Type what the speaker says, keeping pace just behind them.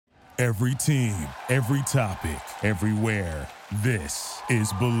Every team, every topic, everywhere. This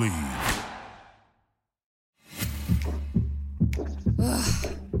is Believe.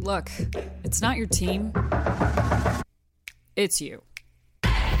 Look, it's not your team. It's you.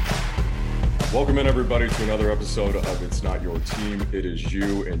 Welcome in, everybody, to another episode of It's Not Your Team, It Is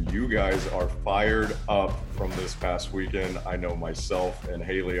You, and you guys are fired up from this past weekend. I know myself and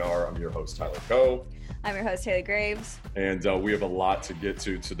Haley are. I'm your host, Tyler Coe. I'm your host, Haley Graves. And we have a lot to get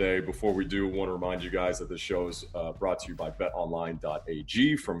to today. Before we do, I want to remind you guys that this show is brought to you by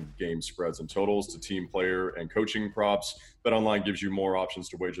betonline.ag. From game spreads and totals to team player and coaching props, BetOnline gives you more options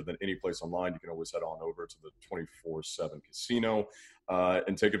to wager than any place online. You can always head on over to the 24/7 casino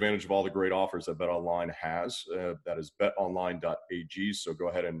and take advantage of all the great offers that BetOnline has. That is betonline.ag. So go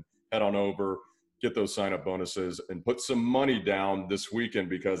ahead and head on over, get those sign-up bonuses, and put some money down this weekend,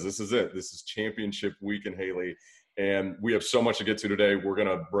 because this is it. This is championship weekend, Haley, and we have so much to get to today. We're going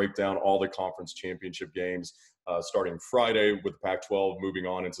to break down all the conference championship games starting Friday with the Pac-12, moving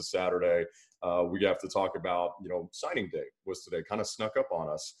on into Saturday. We have to talk about, signing day was today, kind of snuck up on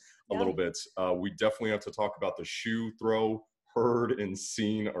us a little bit. We definitely have to talk about the shoe throw heard and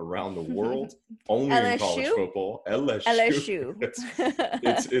seen around the world, only in college football. LSU.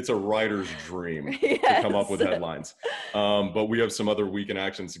 It's a writer's dream to come up with headlines. But we have some other weekend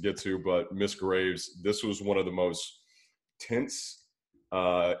actions to get to. But Miss Graves, this was one of the most tense,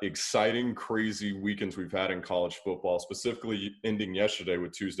 exciting, crazy weekends we've had in college football, specifically ending yesterday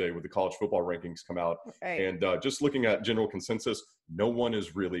with Tuesday with the college football rankings come out. Right. And just looking at general consensus, no one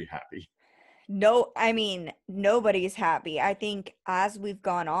is really happy. No, I mean, nobody's happy. I think as we've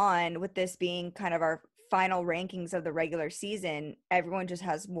gone on with this being kind of our final rankings of the regular season, everyone just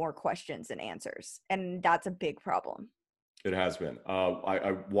has more questions than answers. And that's a big problem. It has been.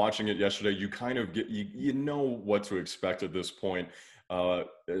 I watching it yesterday, you kind of get, you know what to expect at this point,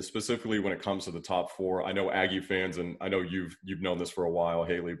 specifically when it comes to the top four. I know Aggie fans, and I know you've known this for a while,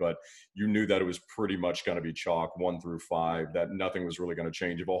 Haley, but you knew that it was pretty much going to be chalk 1 through 5, that nothing was really going to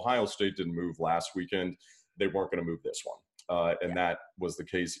change. If Ohio State didn't move last weekend, they weren't going to move this one. And that was the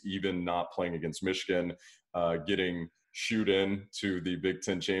case, even not playing against Michigan, getting shoot in to the Big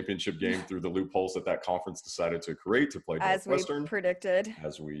Ten championship game through the loopholes that conference decided to create to play Northwestern. As we predicted.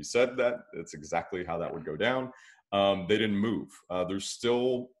 As we said, that's exactly how that would go down. They didn't move. There's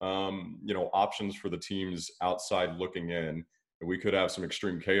still, options for the teams outside looking in. We could have some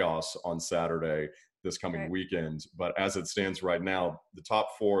extreme chaos on Saturday this coming weekend. But as it stands right now, the top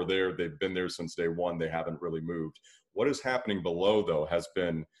four there, they've been there since day one. They haven't really moved. What is happening below, though, has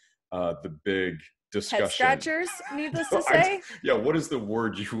been the big discussion. Head scratchers, needless to say. What is the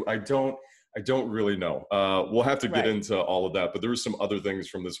word? I don't really know. We'll have to get into all of that, but there were some other things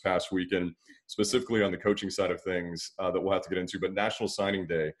from this past weekend, specifically on the coaching side of things, that we'll have to get into. But National Signing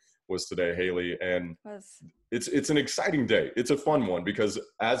Day was today, Haley, and it's an exciting day. It's a fun one because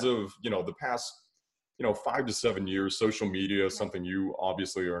as of the past 5 to 7 years, social media, something you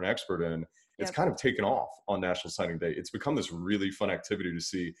obviously are an expert in, it's kind of taken off on National Signing Day. It's become this really fun activity to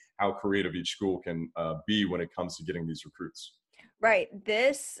see how creative each school can be when it comes to getting these recruits. Right.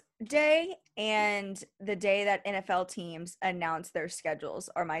 This day and the day that NFL teams announce their schedules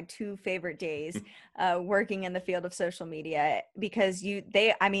are my two favorite days working in the field of social media, because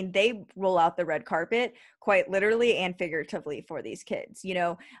they roll out the red carpet quite literally and figuratively for these kids.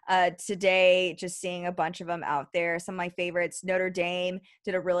 Today, just seeing a bunch of them out there, some of my favorites. Notre Dame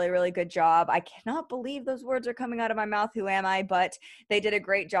did a really, really good job. I cannot believe those words are coming out of my mouth. Who am I? But they did a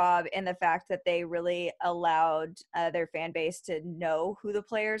great job in the fact that they really allowed their fan base to know who the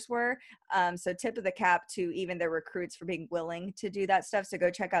players were. So tip of the cap to even their recruits for being willing to do that stuff. So go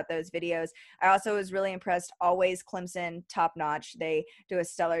check out those videos. I also was really impressed. Always Clemson, top notch. They do a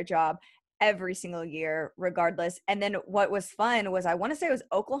stellar job every single year, regardless. And then what was fun was, I want to say it was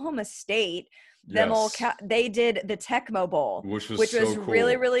Oklahoma State. They did the Tecmo Bowl, which was so cool.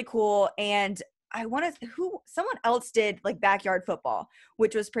 Really, really cool. And someone else did like backyard football,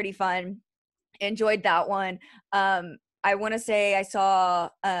 which was pretty fun. Enjoyed that one. I want to say I saw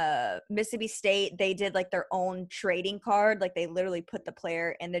Mississippi State. They did like their own trading card. Like they literally put the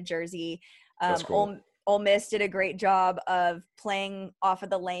player in the jersey. That's cool. Ole Miss did a great job of playing off of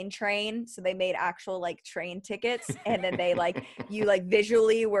the lane train. So they made actual like train tickets, and then they you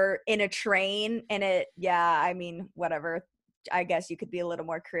visually were in a train, and whatever. I guess you could be a little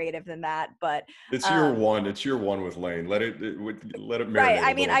more creative than that, but It's year one. It's year one with Lane. Let it marinate right.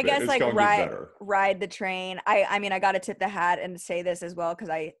 I a mean, little I bit. guess It's like going to get better. ride the train. I mean, I got to tip the hat and say this as well, because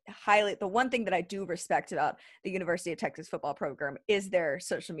I highlight the one thing that I do respect about the University of Texas football program is their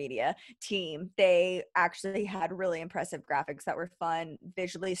social media team. They actually had really impressive graphics that were fun,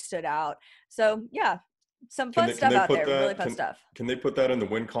 visually stood out. So yeah, some fun stuff out there. Really fun stuff. Can they put that in the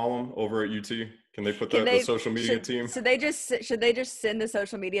win column over at UT? Can they put Can the they social media team? should they just send the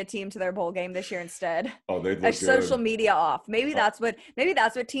social media team to their bowl game this year instead? Oh, they'd A look social good. media off. Maybe that's what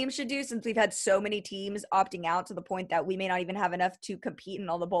teams should do, since we've had so many teams opting out to the point that we may not even have enough to compete in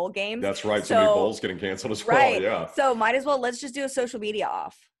all the bowl games. That's right. So many bowls getting canceled as well. Right. Yeah. So might as well, let's just do a social media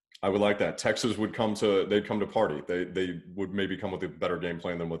off. I would like that. Texas would they'd come to party. They would maybe come with a better game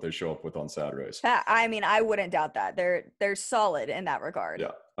plan than what they show up with on Saturdays. I mean, I wouldn't doubt that. They're solid in that regard.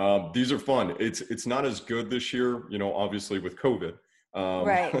 Yeah. These are fun. It's not as good this year, obviously with COVID.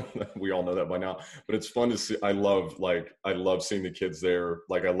 Right. We all know that by now, but it's fun to see. I love seeing the kids there.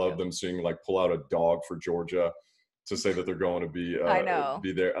 Like, I love them seeing, like, pull out a dog for Georgia to say that they're going to be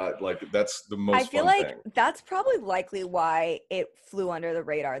be there. That's the most. I feel fun like thing. that's probably likely why it flew under the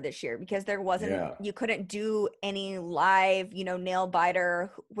radar this year, because there wasn't you couldn't do any live, nail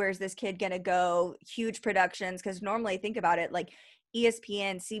biter. Where's this kid gonna go? Huge productions, because normally, think about it, like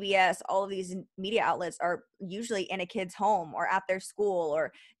ESPN, CBS, all of these media outlets are usually in a kid's home or at their school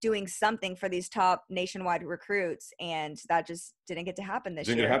or doing something for these top nationwide recruits, and that just didn't get to happen this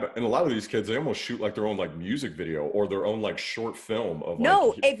year. And a lot of these kids, they almost shoot like their own like music video or their own like short film of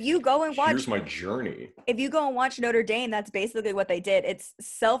if you go and watch, here's my journey. If you go and watch Notre Dame, that's basically what they did. It's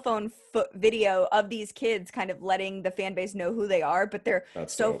cell phone video of these kids kind of letting the fan base know who they are, but they're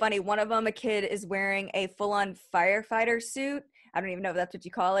so funny. One of them, a kid is wearing a full-on firefighter suit. I don't even know if that's what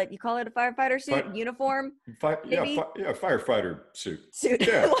you call it. You call it a firefighter suit? Uniform? Firefighter suit.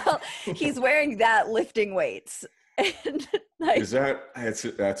 Yeah. Well, he's wearing that lifting weights. And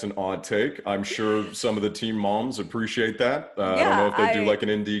that's an odd take. I'm sure some of the team moms appreciate that. I don't know if they do like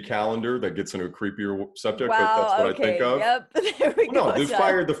an ND calendar that gets into a creepier subject, but that's what I think of. Yep. There we go.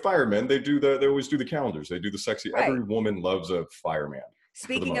 No, the firemen, they always do the calendars. They do the sexy. Right. Every woman loves a fireman.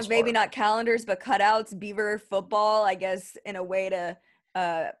 Speaking of maybe not calendars, but cutouts, Beaver football, I guess, in a way to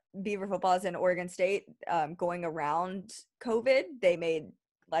Beaver football is in Oregon State, going around COVID, they made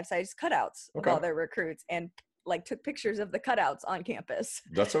life-size cutouts of all their recruits and like took pictures of the cutouts on campus.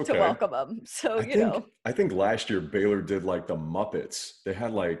 That's okay. To welcome them. So, I think last year Baylor did like the Muppets. They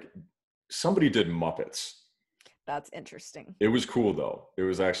had somebody did Muppets. That's interesting. It was cool though. It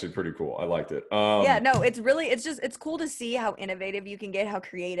was actually pretty cool. I liked it. It's cool to see how innovative you can get, how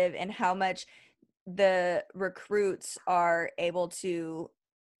creative, and how much the recruits are able to,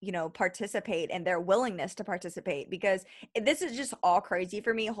 participate, and their willingness to participate, because this is just all crazy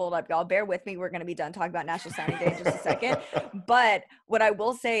for me. Hold up, y'all. Bear with me. We're going to be done talking about National Signing Day in just a second. But what I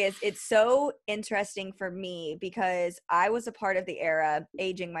will say is it's so interesting for me because I was a part of the era,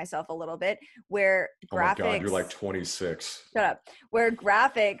 aging myself a little bit, where graphics. Oh my God, you're like 26. Shut up. Where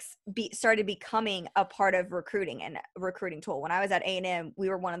graphics started becoming a part of recruiting and recruiting tool. When I was at A&M, we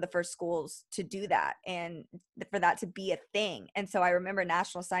were one of the first schools to do that and for that to be a thing. And so I remember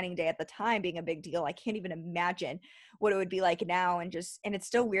National Signing Day at the time being a big deal. I can't even imagine what it would be like now. And it's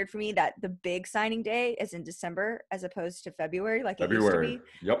still weird for me that the big signing day is in December as opposed to February, like it used to be.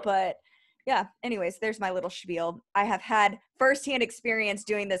 Yep. But yeah, anyways, there's my little spiel. I have had firsthand experience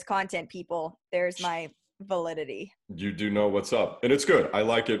doing this content, people. There's my validity. You do know what's up. And it's good. I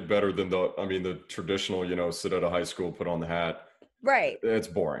like it better than the traditional, sit at a high school, put on the hat. Right. It's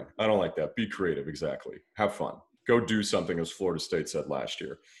boring. I don't like that. Be creative. Exactly. Have fun. Go do something, as Florida State said last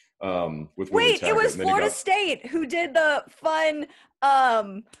year. It was Florida State who did the fun.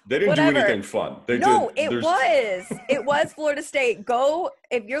 They didn't do anything fun. It was Florida State. Go,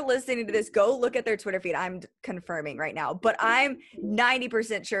 if you're listening to this, go look at their Twitter feed. I'm confirming right now, but I'm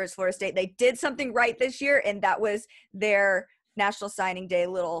 90% sure it's Florida State. They did something right this year, and that was their National Signing Day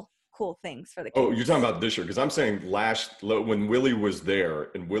little cool things for the kids. Oh, you're talking about this year? Because I'm saying when Willie was there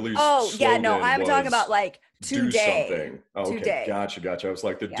and Willie's slogan I'm talking about like today. Do something. Oh, okay, today. Gotcha. I was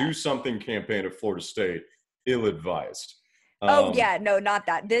like, the do something campaign at Florida State, ill-advised. Not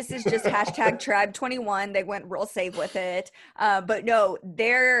that. This is just hashtag Tribe21. They went real safe with it. But no,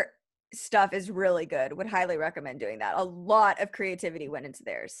 their stuff is really good. Would highly recommend doing that. A lot of creativity went into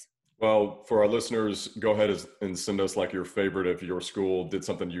theirs. Well, for our listeners, go ahead and send us like your favorite. If your school did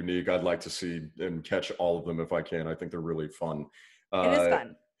something unique, I'd like to see and catch all of them if I can. I think they're really fun. It is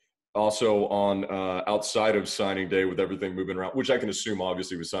fun. Also on outside of signing day with everything moving around, which I can assume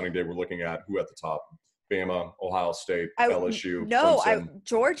obviously with signing day, we're looking at who at the top Bama, Ohio State, LSU, No, Clemson.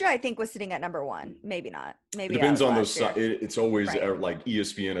 Georgia, I think, was sitting at number 1. Maybe not. It Maybe that depends was on last those. year. It's always Right. like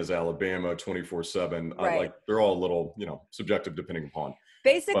ESPN is Alabama 24/7. Right. Like they're all a little, subjective depending upon.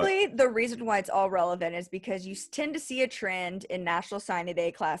 Basically, the reason why it's all relevant is because you tend to see a trend in National Signing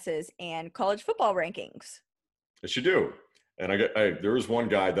Day classes and college football rankings. Yes, you do. And there is one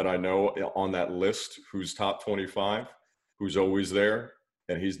guy that I know on that list who's top 25, who's always there,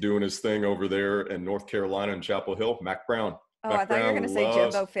 and he's doing his thing over there in North Carolina in Chapel Hill. Mac Brown. Oh, Mac I thought you were going to say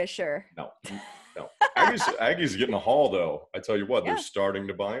Jimbo Fisher. No. Aggies getting a haul, though. I tell you what, Yeah. They're starting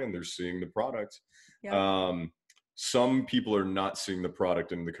to buy in. They're seeing the product. Yeah. Some people are not seeing the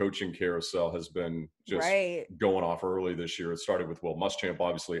product, and the coaching carousel has been just going off early this year. It started with Will Muschamp,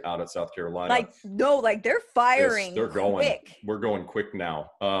 obviously, out at South Carolina. They're firing they're going quick. We're going quick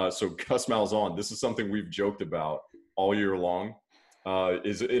now. So Gus Malzahn, this is something we've joked about all year long.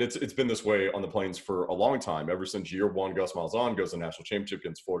 It's been this way on the Plains for a long time. Ever since year one, Gus Malzahn goes to the national championship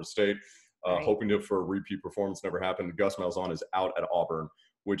against Florida State, hoping for a repeat performance. Never happened. Gus Malzahn is out at Auburn,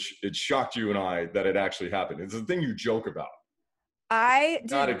 which it shocked you and I that it actually happened. It's the thing you joke about.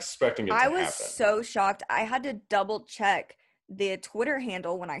 Not expecting it to happen. I was so shocked. I had to double check the Twitter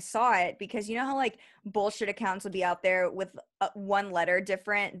handle when I saw it, because you know how bullshit accounts would be out there with one letter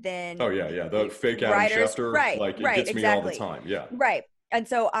different than the fake Adam Schefter, it gets me all the time. And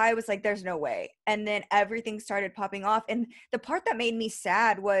so I was like, there's no way. And then everything started popping off, and the part that made me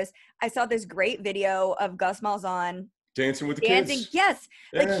sad was I saw this great video of Gus Malzahn dancing with the kids. Yes.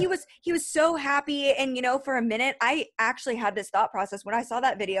 Yeah. He was so happy. And, for a minute, I actually had this thought process. When I saw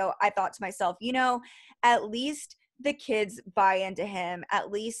that video, I thought to myself, at least the kids buy into him.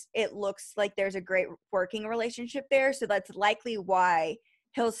 At least it looks like there's a great working relationship there. So that's likely why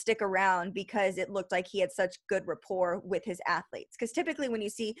he'll stick around, because it looked like he had such good rapport with his athletes. Because typically when you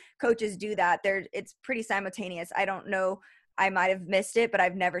see coaches do that, it's pretty simultaneous. I don't know. I might have missed it, but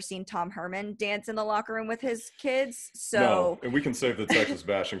I've never seen Tom Herman dance in the locker room with his kids. So no, and we can save the Texas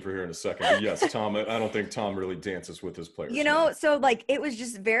bashing for here in a second. But yes, Tom, I don't think Tom really dances with his players. So it was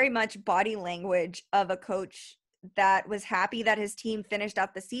just very much body language of a coach that was happy that his team finished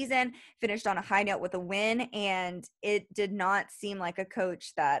out the season, finished on a high note with a win, and it did not seem like a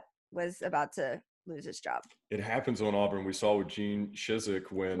coach that was about to lose his job. It happens on Auburn. We saw with Gene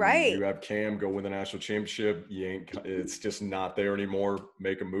Chizik when you have Cam go win the national championship. It's just not there anymore.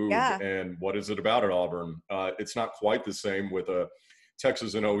 Make a move. Yeah. And what is it about at Auburn? It's not quite the same with a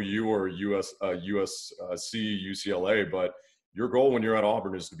Texas and OU or USC, UCLA, but your goal when you're at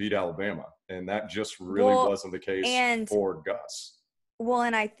Auburn is to beat Alabama. And that just really wasn't the case for Gus. Well,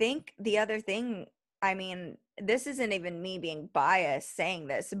 and I think the other thing, this isn't even me being biased saying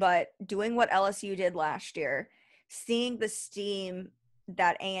this, but doing what LSU did last year, seeing the steam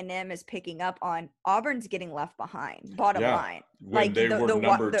that A&M is picking up on, Auburn's getting left behind, bottom line. When they were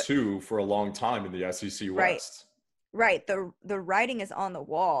number 2 for a long time in the SEC West. Right. The writing is on the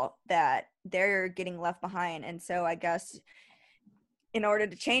wall that they're getting left behind. And so I guess in order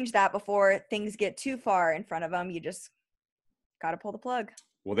to change that before things get too far in front of them, you just got to pull the plug.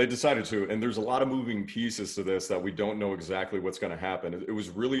 Well, they decided to, and there's a lot of moving pieces to this that we don't know exactly what's going to happen. It was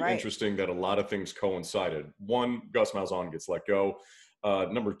really interesting that a lot of things coincided. One, Gus Malzahn gets let go.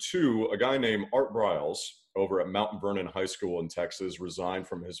 Number 2, a guy named Art Briles over at Mount Vernon High School in Texas resigned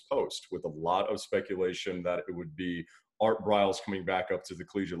from his post, with a lot of speculation that it would be Art Briles coming back up to the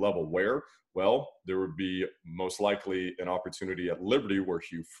collegiate level. Where? Well, there would be most likely an opportunity at Liberty, where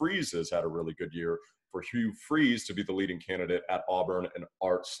Hugh Freeze has had a really good year, for Hugh Freeze to be the leading candidate at Auburn and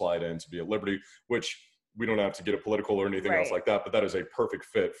Art slide in to be at Liberty, which we don't have to get a political or anything else like that, but that is a perfect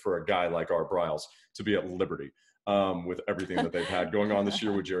fit for a guy like Art Briles to be at Liberty with everything that they've had going on this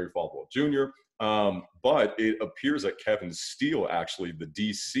year with Jerry Falwell Jr. But it appears that Kevin Steele, actually the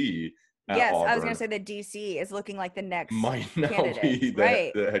DC at Auburn, I was going to say the DC is looking like the next might now candidate. be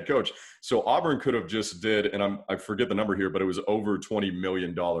the head coach. So Auburn could have just did, and I forget the number here, but it was over $20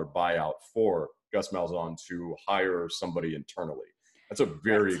 million buyout for Gus Malzahn to hire somebody internally. That's a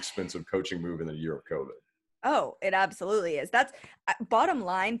very expensive coaching move in the year of COVID. Oh, it absolutely is. That's bottom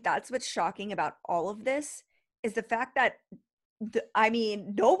line. That's what's shocking about all of this, is the fact that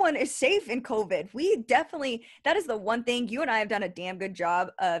no one is safe in COVID. That is the one thing. You and I have done a damn good job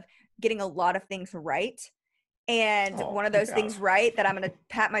of getting a lot of things right. And one of those things right that I'm going to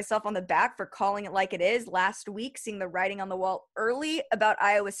pat myself on the back for calling it like it is, last week, seeing the writing on the wall early about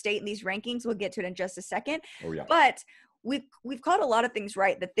Iowa State in these rankings. We'll get to it in just a second. Oh, yeah. But we've caught a lot of things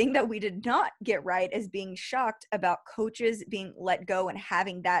right. The thing that we did not get right is being shocked about coaches being let go and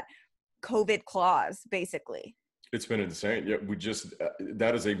having that COVID clause, basically. It's been insane. Yeah, we just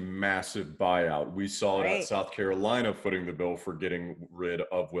that is a massive buyout. We saw it at Right. South Carolina footing the bill for getting rid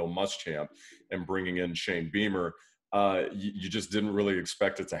of Will Muschamp and bringing in Shane Beamer. You just didn't really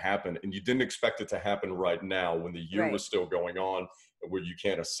expect it to happen, and you didn't expect it to happen right now when the year was Right. still going on, where you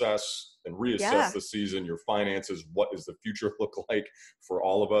can't assess and reassess Yeah. the season, your finances, what does the future look like for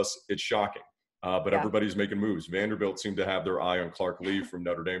all of us. It's shocking. But Yeah. everybody's making moves. Vanderbilt seemed to have their eye on Clark Lee from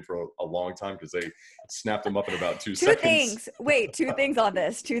Notre Dame for a long time because they snapped him up in about 2 Two seconds. things. Wait, two things on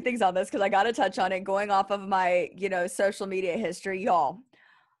this. Two things on this because I got to touch on it going off of my, social media history, y'all.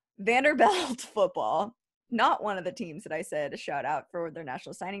 Vanderbilt football, not one of the teams that I said a shout out for their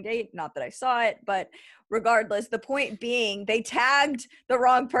national signing date. Not that I saw it, but regardless, the point being they tagged the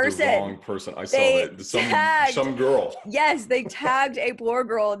wrong person. The wrong person. I saw They that. Some girl. Yes, they tagged a poor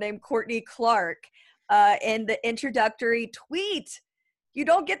girl named Courtney Clark in the introductory tweet. You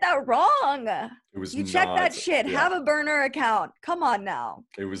don't get that wrong. It was You check that shit. Yeah. Have a burner account. Come on now.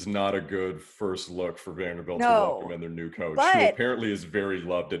 It was not a good first look for Vanderbilt to No. welcome in their new coach, who But- apparently is very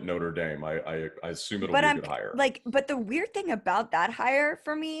loved at Notre Dame. I assume it'll be a good hire. But the weird thing about that hire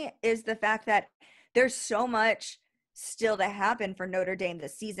for me is the fact that there's so much still to happen for Notre Dame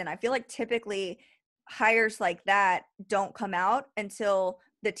this season. I feel like typically hires like that don't come out until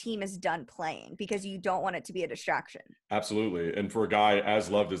the team is done playing because you don't want it to be a distraction. Absolutely. And for a guy as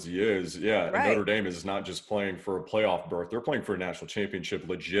loved as he is, Right. Notre Dame is not just playing for a playoff berth. They're playing for a national championship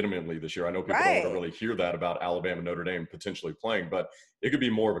legitimately this year. I know people don't want to really hear that about Alabama and Notre Dame potentially playing, but it could be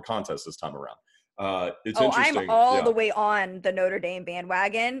more of a contest this time around. It's interesting. I'm all the way on the Notre Dame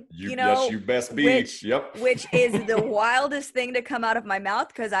bandwagon. Yes, you best be. Which is the wildest thing to come out of my mouth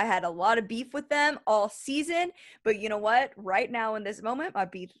because I had a lot of beef with them all season. But you know what? Right now in this moment, my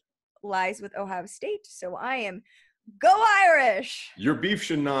beef lies with Ohio State. So I am go Irish. Your beef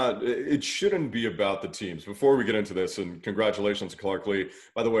shouldn't be about the teams. Before we get into this, and congratulations to Clark Lee.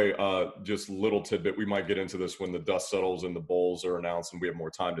 By the way, just a little tidbit, we might get into this when the dust settles and the bowls are announced and we have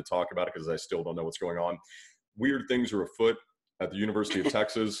more time to talk about it because I still don't know what's going on. Weird things are afoot at the University of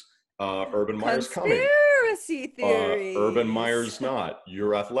Texas. Urban Meyer's coming. Conspiracy theories. Urban Meyer's not.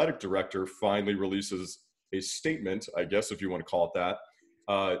 Your athletic director finally releases a statement, I guess if you want to call it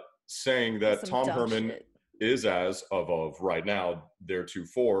that, saying that Tom Herman is, as of right now,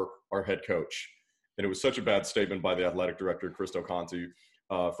 theretofore our head coach. And it was such a bad statement by the athletic director, Christo Conti,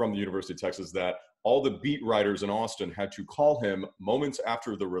 from the University of Texas, that all the beat writers in Austin had to call him moments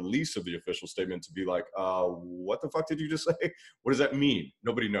after the release of the official statement to be like, what the fuck did you just say? What does that mean?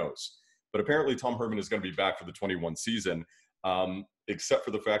 Nobody knows. But apparently Tom Herman is going to be back for the 21 season, except for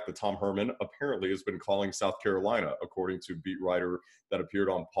the fact that Tom Herman apparently has been calling South Carolina, according to beat writer that appeared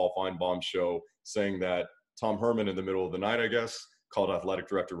on Paul Feinbaum's show, saying that Tom Herman, in the middle of the night, I guess, called athletic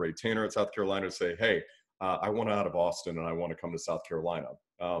director Ray Tanner at South Carolina to say, hey, I want out of Austin and I want to come to South Carolina.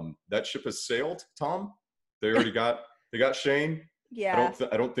 That ship has sailed, Tom. They already got Shane. Yeah.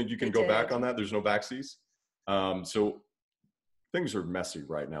 I don't think you can go back on that. There's no backseas. So things are messy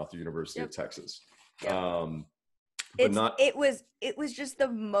right now at the University of Texas. Yep. But it was just the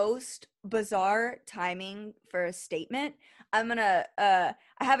most bizarre timing for a statement. I'm gonna I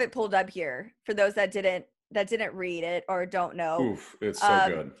have it pulled up here for those that didn't read it or don't know. Oof, it's so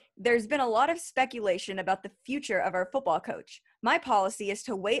good. There's been a lot of speculation about the future of our football coach. My policy is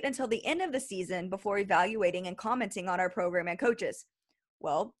to wait until the end of the season before evaluating and commenting on our program and coaches.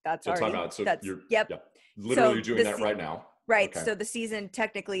 Well, that's already literally doing that right now. Right. Okay. So the season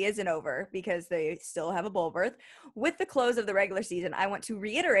technically isn't over because they still have a bowl berth. With the close of the regular season, I want to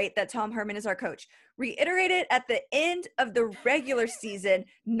reiterate that Tom Herman is our coach. Reiterate it at the end of the regular season,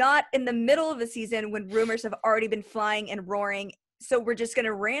 not in the middle of the season when rumors have already been flying and roaring. So we're just going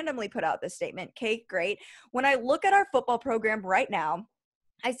to randomly put out this statement. Okay, great. When I look at our football program right now,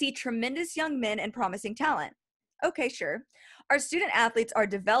 I see tremendous young men and promising talent. Okay, sure. Our student athletes are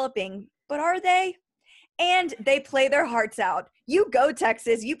developing, but are they? And they play their hearts out. You go,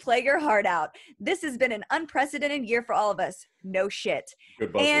 Texas. You play your heart out. This has been an unprecedented year for all of us. No shit.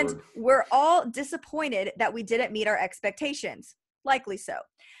 Good buzzword. And we're all disappointed that we didn't meet our expectations. Likely so.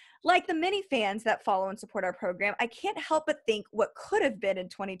 Like the many fans that follow and support our program, I can't help but think what could have been in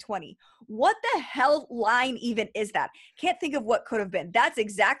 2020. What the hell line even is that? Can't think of what could have been. That's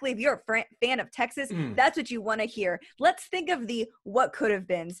exactly, if you're a fan of Texas, that's what you want to hear. Let's think of the what could have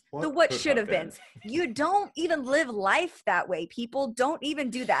beens, the what should have beens. You don't even live life that way, people. Don't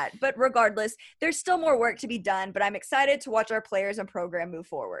even do that. But regardless, there's still more work to be done, but I'm excited to watch our players and program move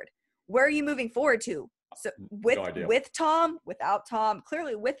forward. Where are you moving forward to? So with Tom, without Tom,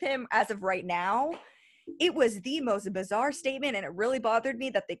 clearly with him as of right now, it was the most bizarre statement, and it really bothered me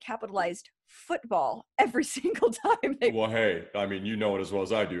that they capitalized football every single time. Well, hey, I mean, you know it as well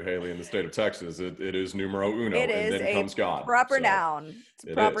as I do, Haley. In the state of Texas, it is numero uno, It and is then a comes God. proper So noun. It's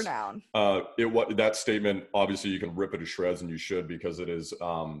a it proper is. noun. That statement, obviously, you can rip it to shreds, and you should, because it is.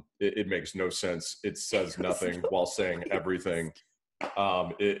 It makes no sense. It says nothing while saying everything.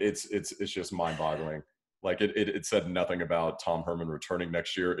 It's just mind-boggling. Like it said nothing about Tom Herman returning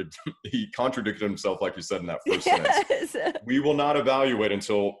next year. He contradicted himself, like you said in that first sentence. We will not evaluate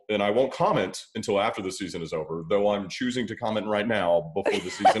and I won't comment until after the season is over, though I'm choosing to comment right now before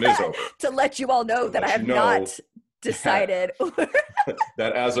the season is over. To let you all know that I have not decided.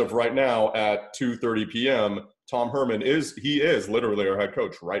 That as of right now at 2:30 p.m., Tom Herman is literally our head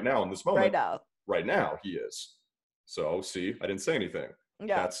coach right now in this moment. Right now he is. So see, I didn't say anything.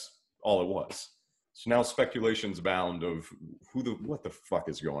 Yeah. That's all it was. So now speculation's bound of what the fuck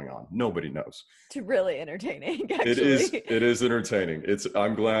is going on. Nobody knows. It's really entertaining, actually. It is entertaining.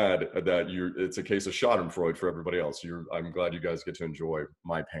 I'm glad that it's a case of schadenfreude for everybody else. I'm glad you guys get to enjoy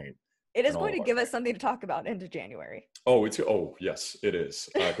my pain. It is going to give us something to talk about into January. Oh, yes, it is.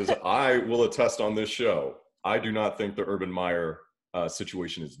 Because I will attest on this show, I do not think the Urban Meyer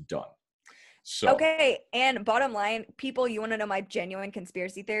situation is done. So. Okay, and bottom line, people, you want to know my genuine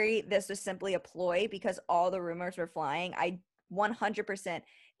conspiracy theory? This was simply a ploy because all the rumors were flying. I 100%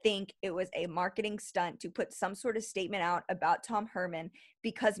 think it was a marketing stunt to put some sort of statement out about Tom Herman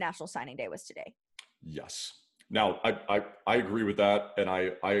because National Signing Day was today. Yes. Now, I agree with that, and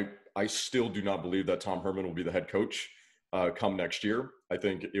I still do not believe that Tom Herman will be the head coach come next year. I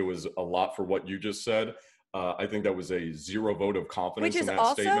think it was a lot for what you just said. I think that was a 0 vote of confidence in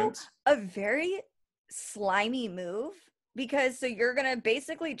that statement. Which is also a very slimy move, because so you're going to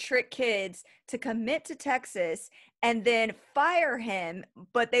basically trick kids to commit to Texas and then fire him,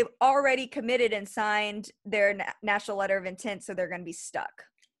 but they've already committed and signed their national letter of intent, so they're going to be stuck.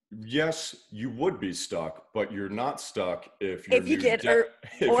 Yes, you would be stuck, but you're not stuck if you get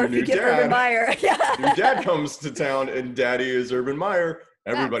Urban Meyer. Yeah. Your dad comes to town and daddy is Urban Meyer.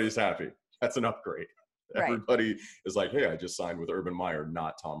 Everybody's happy. That's an upgrade. Right. Everybody is like, hey, I just signed with Urban Meyer,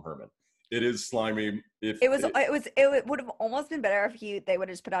 not Tom Herman. It is slimy. It would have almost been better if they would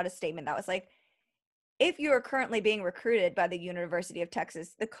have just put out a statement that was like, if you are currently being recruited by the University of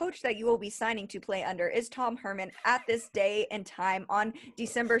Texas, the coach that you will be signing to play under is Tom Herman at this day and time on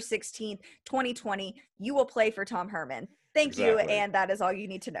December 16th, 2020. You will play for Tom Herman. Thank you, and that is all you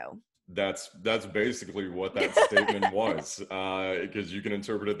need to know. That's basically what that statement was, because you can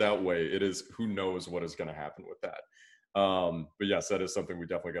interpret it that way. It is, who knows what is going to happen with that. But yes, that is something we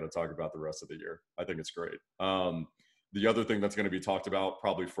definitely got to talk about the rest of the year. I think it's great. The other thing that's going to be talked about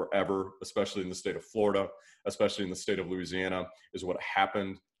probably forever, especially in the state of Florida, especially in the state of Louisiana, is what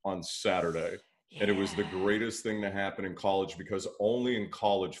happened on Saturday. Yeah. And it was the greatest thing to happen in college, because only in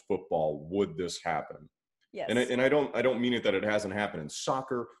college football would this happen. Yes. And I don't mean it that it hasn't happened in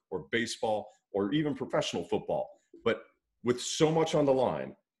soccer or baseball or even professional football, but with so much on the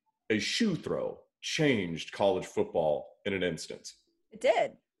line, a shoe throw changed college football in an instant. It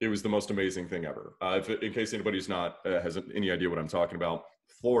did. It was the most amazing thing ever. In case anybody's has any idea what I'm talking about,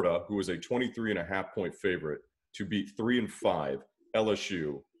 Florida, who was a 23.5 point favorite to beat 3-5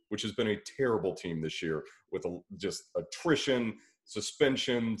 LSU, which has been a terrible team this year with just attrition,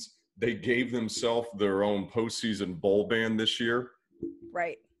 suspensions. They gave themselves their own postseason bowl ban this year.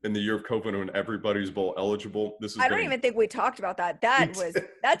 Right. In the year of COVID, when everybody's bowl eligible. I don't even think we talked about that.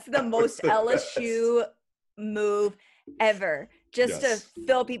 That's the most LSU move ever. Just to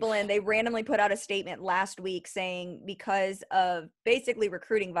fill people in, they randomly put out a statement last week saying because of basically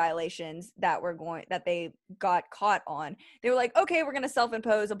recruiting violations that they got caught on, they were like, okay, we're going to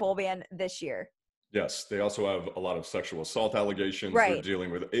self-impose a bowl ban this year. Yes, they also have a lot of sexual assault allegations they're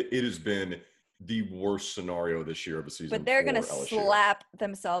dealing with. It has been the worst scenario this year of the season. But they're going to slap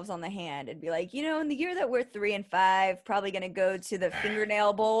themselves on the hand and be like, in the year that we're 3-5, probably going to go to the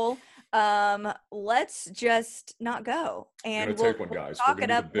fingernail bowl. Let's just not go. And we'll take one, guys. We're going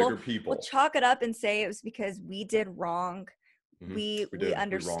to be the bigger people. We'll chalk it up and say it was because we did wrong. Mm-hmm. We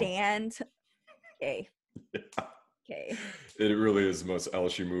understand. Okay. Yeah. Okay. It really is the most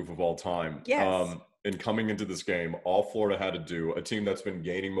LSU move of all time. Yes. And coming into this game, all Florida had to do, a team that's been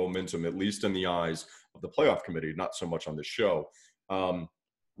gaining momentum, at least in the eyes of the playoff committee, not so much on this show,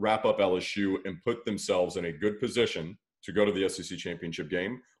 wrap up LSU and put themselves in a good position to go to the SEC championship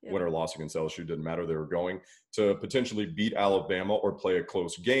game. Yep. Win or loss against LSU didn't matter. They were going to potentially beat Alabama or play a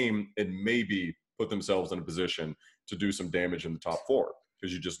close game and maybe put themselves in a position to do some damage in the top four,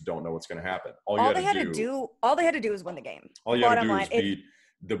 because you just don't know what's going to happen. All they had to do was win the game. All you had to do was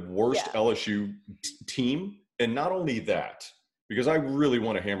the worst LSU team. And not only that, because I really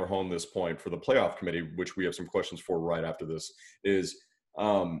want to hammer home this point for the playoff committee, which we have some questions for right after this, is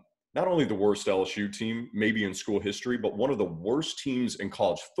not only the worst LSU team, maybe in school history, but one of the worst teams in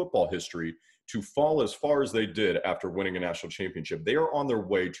college football history to fall as far as they did after winning a national championship. They are on their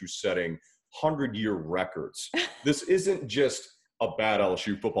way to setting 100-year records. This isn't just a bad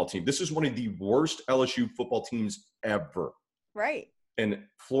LSU football team. This is one of the worst LSU football teams ever. Right. And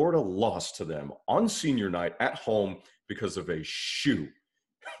Florida lost to them on senior night at home because of a shoe.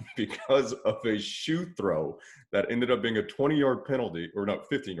 Because of a shoe throw that ended up being a 20-yard penalty, or not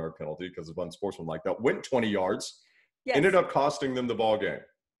 15-yard penalty because of unsportsmanlike that went 20 yards, ended up costing them the ball game.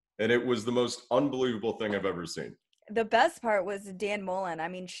 And it was the most unbelievable thing I've ever seen. The best part was Dan Mullen. I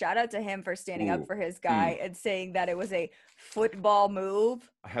mean, shout out to him for standing up for his guy and saying that it was a football move.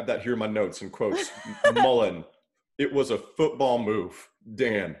 I have that here in my notes in quotes. Mullen, it was a football move.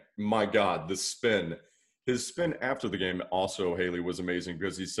 Dan, my God, the spin. His spin after the game also, Haley, was amazing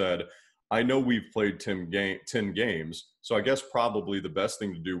because he said, I know we've played 10 games, so I guess probably the best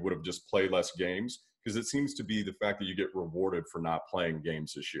thing to do would have just played less games, because it seems to be the fact that you get rewarded for not playing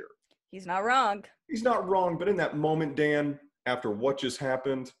games this year. He's not wrong. He's not wrong, but in that moment, Dan, after what just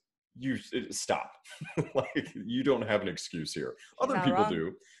happened, stop. Like, you don't have an excuse here. Other people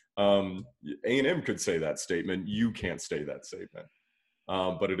do. A&M could say that statement. You can't say that statement.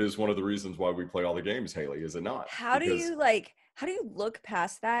 But it is one of the reasons why we play all the games, Haley, is it not? How do you look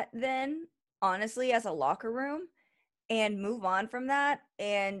past that then, honestly, as a locker room and move on from that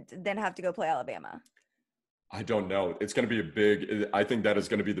and then have to go play Alabama? I don't know. It's going to be I think that is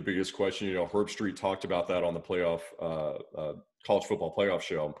going to be the biggest question. You know, Herb Street talked about that on the college football playoff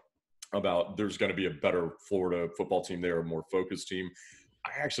show, about there's going to be a better Florida football team there, a more focused team.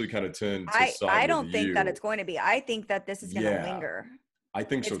 I actually kind of tend to side I don't with think you. that it's going to be. I think that this is going to linger. I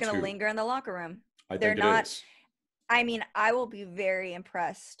think so too. It's going to linger in the locker room. I think it is. I mean, I will be very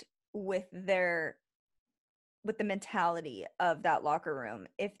impressed with the mentality of that locker room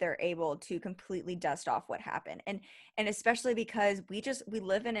if they're able to completely dust off what happened. And especially because we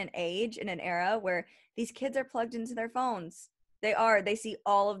live in an age, in an era where these kids are plugged into their phones. They see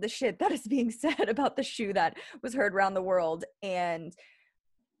all of the shit that is being said about the shoe that was heard around the world. And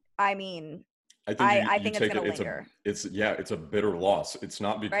I mean, I think it's going to linger. It's a bitter loss. It's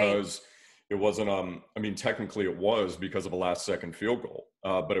not because it wasn't, I mean, technically it was because of a last second field goal,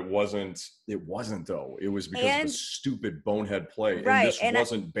 but it wasn't though. It was because of a stupid bonehead play. Right. And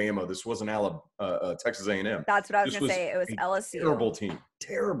this wasn't Bama. This wasn't Texas A&M. That's what I was going to say. It was LSU.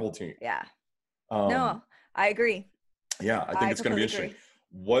 Terrible team. Yeah. No, I agree. Yeah. I think it's going to be interesting.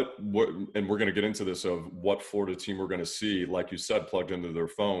 What, and we're going to get into this of what Florida team we're going to see, like you said, plugged into their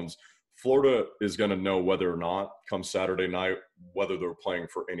phones. Florida is going to know whether or not come Saturday night, whether they're playing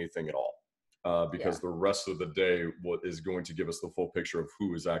for anything at all. Because the rest of the day is going to give us the full picture of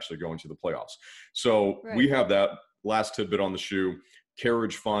who is actually going to the playoffs. So we have that last tidbit on the shoe.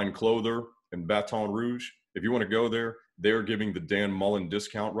 Carriage Fine Clother in Baton Rouge. If you want to go there, they're giving the Dan Mullen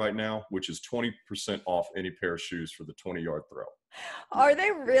discount right now, which is 20% off any pair of shoes for the 20-yard throw. Are they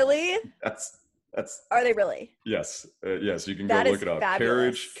really? Are they really? Yes. Yes, you can go look it up.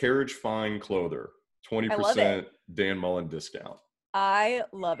 Fabulous. Carriage Fine Clother, 20% Dan Mullen discount. I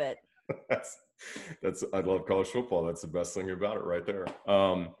love it. I love college football. That's the best thing about it right there.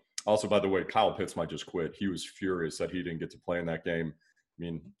 Also, by the way, Kyle Pitts might just quit. He was furious that he didn't get to play in that game. I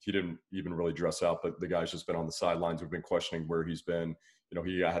mean, he didn't even really dress out, but the guy's just been on the sidelines. We've been questioning where he's been. You know,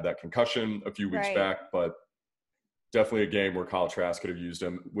 he had that concussion a few weeks back, but definitely a game where Kyle Trask could have used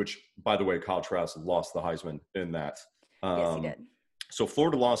him, which, by the way, Kyle Trask lost the Heisman in that. Yes, he did. So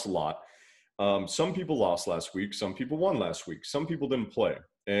Florida lost a lot. Some people lost last week. Some people won last week. Some people didn't play.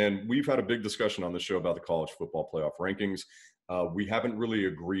 And we've had a big discussion on the show about the college football playoff rankings. We haven't really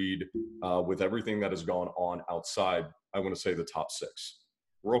agreed with everything that has gone on outside, I want to say, the top six.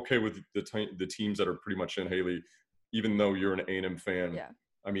 We're okay with the teams that are pretty much in, Haley, even though you're an A&M fan. Yeah.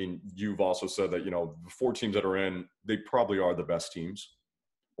 I mean, you've also said that, you know, the 4 teams that are in, they probably are the best teams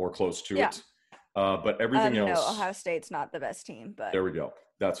or close to it. But everything else. No, Ohio State's not the best team, but there we go.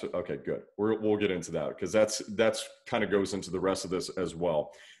 That's okay. Good. We'll get into that because that's kind of goes into the rest of this as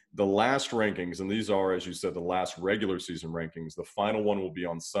well. The last rankings, and these are, as you said, the last regular season rankings. The final one will be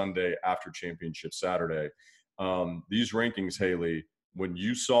on Sunday after Championship Saturday. These rankings, Haley, when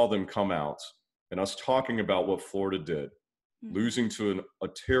you saw them come out and us talking about what Florida did, losing to a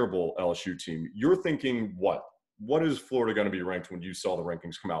terrible LSU team, you're thinking what? What is Florida going to be ranked when you saw the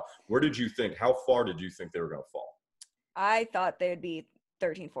rankings come out? Where did you think? How far did you think they were going to fall? I thought they would be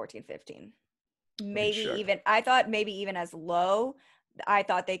 13, 14, 15. I thought maybe even as low I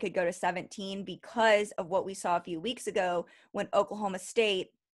thought they could go to 17 because of what we saw a few weeks ago when Oklahoma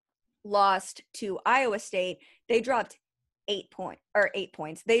State lost to Iowa State. They dropped 8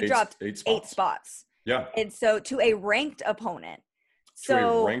 points. They dropped eight spots. Yeah. And so to a ranked opponent. To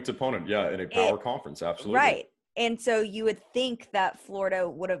a ranked opponent, yeah, in a power conference, absolutely. Right. And so you would think that Florida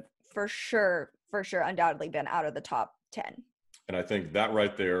would have for sure, undoubtedly been out of the top 10. And I think that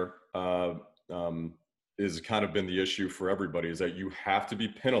right there is kind of been the issue for everybody, is that you have to be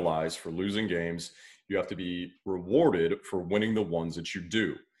penalized for losing games. You have to be rewarded for winning the ones that you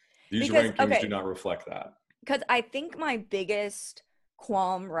do. These rankings do not reflect that. Because I think my biggest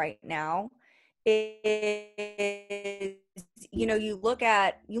qualm right now is, you look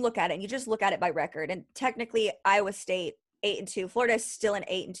at it and you just look at it by record. And technically Iowa State 8-2, Florida is still an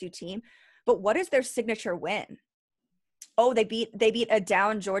 8-2 team. But what is their signature win? Oh, they beat a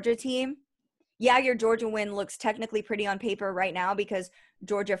down Georgia team. Yeah, your Georgia win looks technically pretty on paper right now because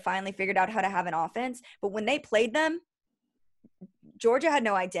Georgia finally figured out how to have an offense. But when they played them, Georgia had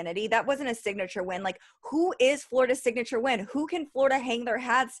no identity. That wasn't a signature win. Like, who is Florida's signature win? Who can Florida hang their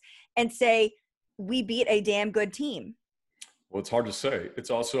hats and say, we beat a damn good team? Well, it's hard to say. It's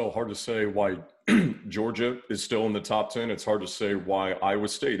also hard to say why Georgia is still in the top 10. It's hard to say why Iowa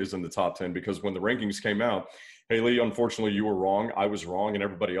State is in the top 10, because when the rankings came out, Haley, unfortunately, you were wrong. I was wrong, and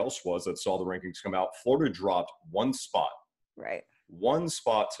everybody else was that saw the rankings come out. Florida dropped one spot. Right. One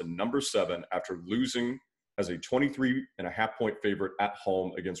spot to number 7 after losing as a 23.5-point favorite at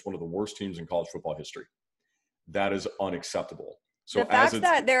home against one of the worst teams in college football history. That is unacceptable. So the fact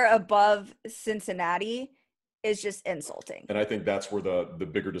that they're above Cincinnati is just insulting. And I think that's where the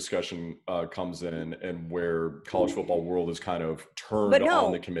bigger discussion comes in, and where college football world is kind of turned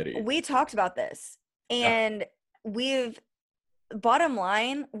on the committee. We talked about this, and bottom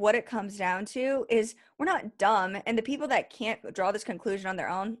line, what it comes down to is we're not dumb. And the people that can't draw this conclusion on their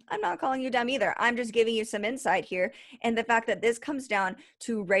own, I'm not calling you dumb either. I'm just giving you some insight here. And the fact that this comes down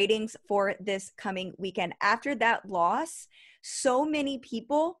to ratings for this coming weekend. After that loss, so many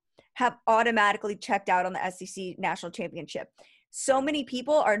people have automatically checked out on the SEC National Championship. So many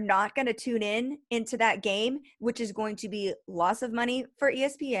people are not going to tune into that game, which is going to be loss of money for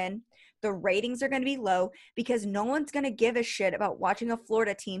ESPN. The ratings are going to be low because no one's going to give a shit about watching a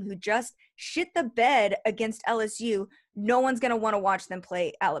Florida team who just shit the bed against LSU. No one's going to want to watch them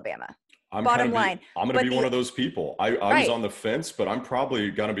play Alabama. Bottom line. I'm going to be one of those people. I was on the fence, but I'm probably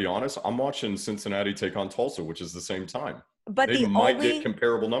going to be honest. I'm watching Cincinnati take on Tulsa, which is the same time. But they might get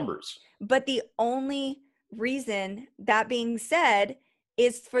comparable numbers. But the only reason, that being said,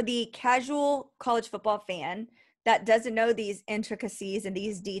 is for the casual college football fan that doesn't know these intricacies and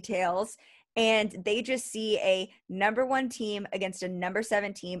these details, and they just see a number 1 team against a number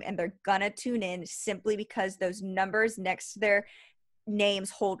 7 team, and they're gonna tune in simply because those numbers next to their names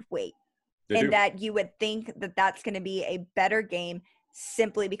hold weight. That you would think that that's going to be a better game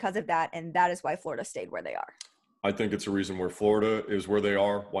simply because of that, and that is why Florida stayed where they are. I think it's a reason where Florida is where they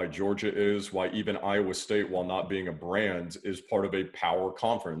are, why Georgia is, why even Iowa State, while not being a brand, is part of a power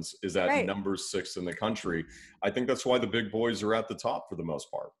conference, is at number 6 in the country. I think that's why the big boys are at the top for the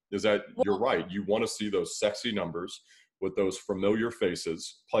most part, is that you're right. You want to see those sexy numbers with those familiar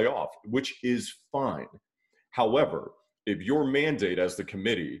faces play off, which is fine. However, if your mandate as the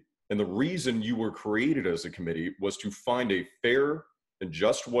committee, and the reason you were created as a committee, was to find a fair and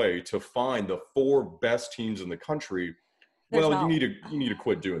just way to find the 4 best teams in the country, you need to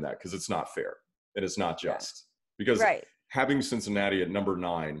quit doing that, because it's not fair and it's not just. Because having Cincinnati at number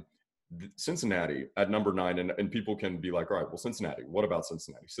 9, and people can be like, all right, well, Cincinnati, what about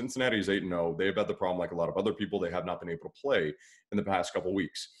Cincinnati? Cincinnati is 8-0. They've had the problem, like a lot of other people, they have not been able to play in the past couple of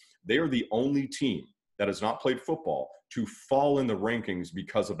weeks. They are the only team that has not played football to fall in the rankings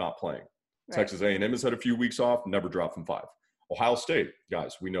because of not playing. Texas A&M has had a few weeks off, never dropped from 5. Ohio State,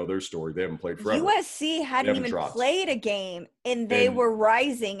 guys, we know their story. They haven't played forever. USC hadn't even played a game, and they were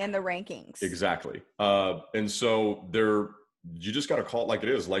rising in the rankings. Exactly. And so you just got to call it like it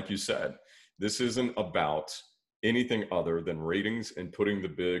is. Like you said, this isn't about anything other than ratings and putting the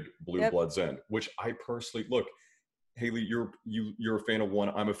big blue bloods in, which I personally, look, Haley, you're a fan of one.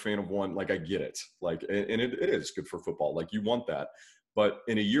 I'm a fan of one. Like, I get it. Like, and it is good for football. Like, you want that. But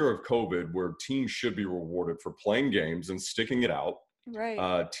in a year of COVID, where teams should be rewarded for playing games and sticking it out,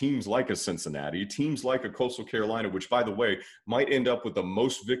 teams like a Cincinnati, teams like a Coastal Carolina, which, by the way, might end up with the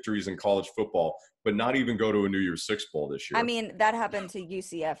most victories in college football, but not even go to a New Year's Six bowl this year. I mean, that happened to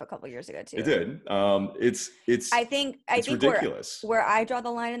UCF a couple years ago too. It did. I think ridiculous. Where I draw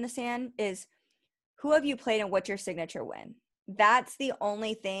the line in the sand is, who have you played and what's your signature win? That's the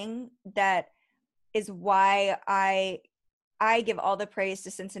only thing that is why I I give all the praise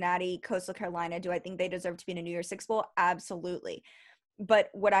to Cincinnati, Coastal Carolina. Do I think they deserve to be in a New Year's Six Bowl? Absolutely. But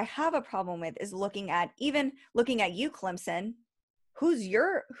what I have a problem with is looking at you, Clemson. Who's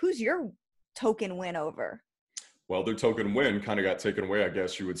your token win over? Well, their token win kind of got taken away, I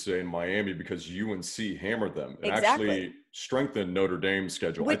guess you would say, in Miami because UNC hammered them and actually strengthened Notre Dame's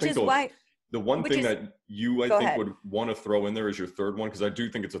schedule. Which is why the one thing that I think would want to throw in there is your third one, because I do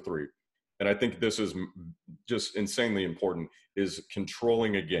think it's a 3. And I think this is just insanely important, is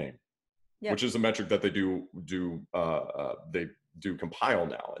controlling a game, which is a metric that they do compile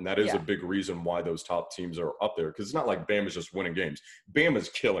now. And that is a big reason why those top teams are up there, because it's not like Bama's just winning games. Bama's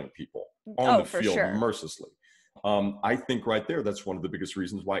killing people on the field mercilessly. I think right there, that's one of the biggest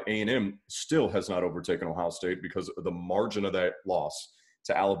reasons why A&M still has not overtaken Ohio State, because of the margin of that loss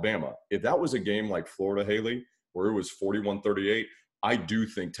to Alabama. If that was a game like Florida, Haley, where it was 41-38, I do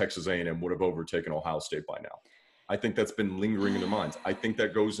think Texas A&M would have overtaken Ohio State by now. I think that's been lingering in their minds. I think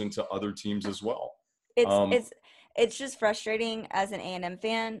that goes into other teams as well. It's just frustrating as an A&M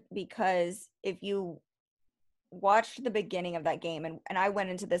fan, because if you watched the beginning of that game, and I went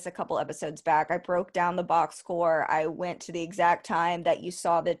into this a couple episodes back, I broke down the box score. I went to the exact time that you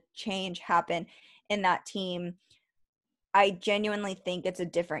saw the change happen in that team. I genuinely think it's a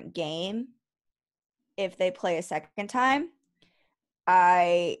different game if they play a second time.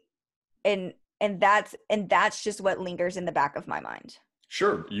 And that's just what lingers in the back of my mind.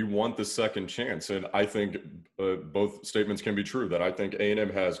 Sure, you want the second chance, and I think both statements can be true. That I think A&M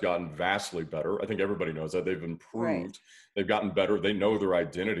has gotten vastly better. I think everybody knows that they've improved. Right. They've gotten better. They know their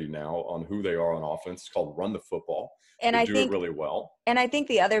identity now on who they are on offense. It's called run the football. And they do it really well. And I think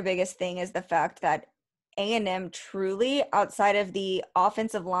the other biggest thing is the fact that A&M truly, outside of the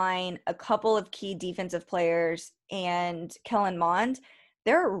offensive line, a couple of key defensive players, and Kellen Mond,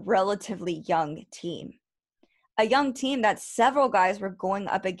 they're a relatively young team. A young team that several guys were going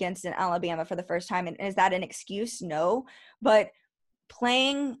up against in Alabama for the first time. And is that an excuse? No. But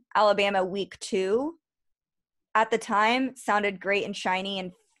playing Alabama week 2 at the time sounded great and shiny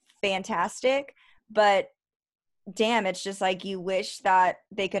and fantastic. But damn, it's just like you wish that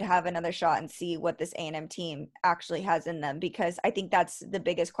they could have another shot and see what this A&M team actually has in them. Because I think that's the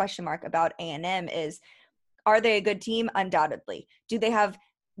biggest question mark about A&M is, are they a good team? Undoubtedly. Do they have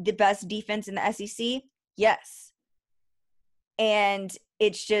the best defense in the SEC? Yes. And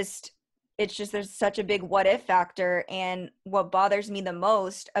it's just there's such a big what if factor. And what bothers me the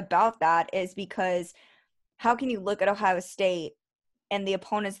most about that is because how can you look at Ohio State and the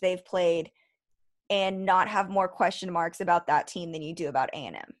opponents they've played and not have more question marks about that team than you do about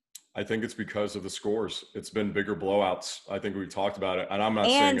A&M? I think it's because of the scores. It's been bigger blowouts. I think we've talked about it, and I'm not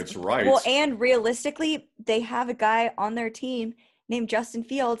saying it's right. Well, and realistically, they have a guy on their team named Justin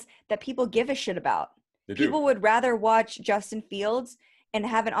Fields that people give a shit about. People would rather watch Justin Fields and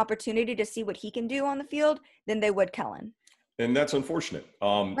have an opportunity to see what he can do on the field than they would Kellen. And that's unfortunate.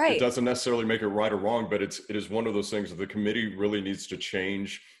 Right. It doesn't necessarily make it right or wrong, but it is one of those things that the committee really needs to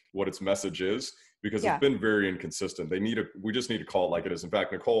change what its message is, because it's been very inconsistent. We just need to call it like it is. In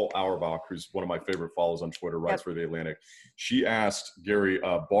fact, Nicole Auerbach, who's one of my favorite follows on Twitter, writes for The Atlantic. She asked Gary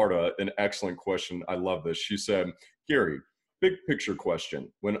Barta an excellent question. I love this. She said, Gary, big picture question.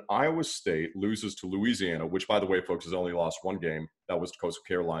 When Iowa State loses to Louisiana, which, by the way, folks, has only lost 1 game, that was to Coastal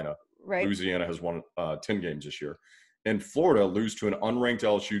Carolina. Right. Louisiana has won 10 games this year. And Florida lose to an unranked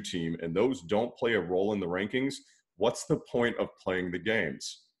LSU team, and those don't play a role in the rankings, what's the point of playing the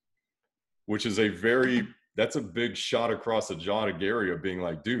games? Which is that's a big shot across the jaw to Gary of being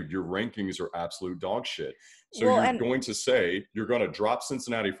like, dude, your rankings are absolute dog shit. So you're going to say you're going to drop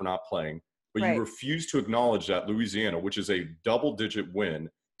Cincinnati for not playing, but you refuse to acknowledge that Louisiana, which is a double-digit win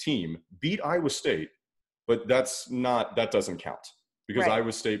team, beat Iowa State, but that doesn't count because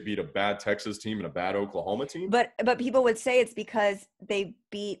Iowa State beat a bad Texas team and a bad Oklahoma team. But people would say it's because they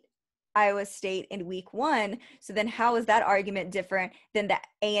beat Iowa State in week 1. So then how is that argument different than the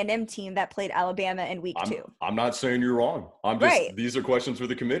A&M team that played Alabama in week 2? I'm not saying you're wrong. These are questions for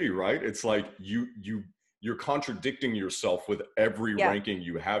the committee, right? It's like you're contradicting yourself with every ranking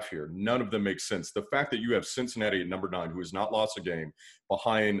you have here. None of them make sense. The fact that you have Cincinnati at number 9, who has not lost a game,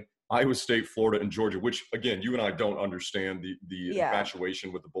 behind Iowa State, Florida, and Georgia, which, again, you and I don't understand the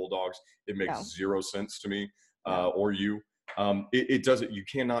infatuation with the Bulldogs. It makes zero sense to me or you. It doesn't. You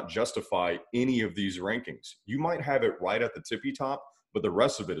cannot justify any of these rankings. You might have it right at the tippy top, but the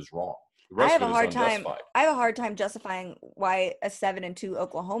rest of it is wrong. I have a hard time justifying why a 7-2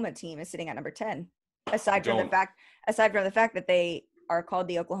 Oklahoma team is sitting at number 10. Aside from the fact that they are called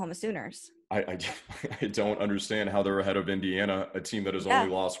the Oklahoma Sooners. I I don't understand how they're ahead of Indiana, a team that has only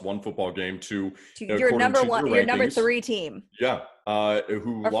lost one football game to Your according number to one, their your number rankings. 3 team. Yeah,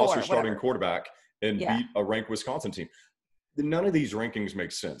 who Or lost 4, their starting whatever. quarterback and Yeah. beat a ranked Wisconsin team. None of these rankings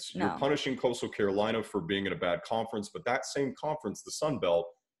make sense. You're No. punishing Coastal Carolina for being in a bad conference, but that same conference, the Sun Belt,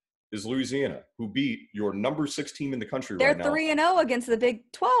 is Louisiana, who beat your number 6 team in the country They're right now. 3-0 against the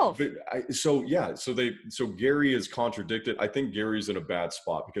Big 12. So Gary is contradicted. I think Gary's in a bad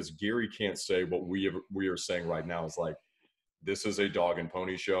spot because Gary can't say what we are saying right now is like, this is a dog and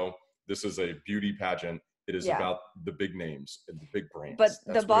pony show. This is a beauty pageant. It is about the big names and the big brands. But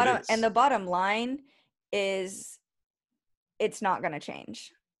That's the bottom line is it's not going to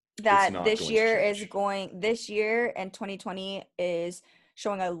change. That this year and 2020 is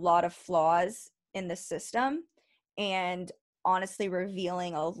showing a lot of flaws in the system and honestly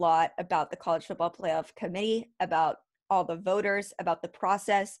revealing a lot about the college football playoff committee, about all the voters, about the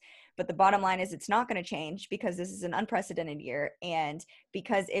process. But the bottom line is it's not going to change because this is an unprecedented year. And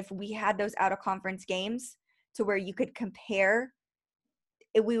because if we had those out of conference games to where you could compare,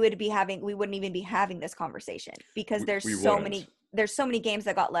 we wouldn't even be having this conversation because there's so many games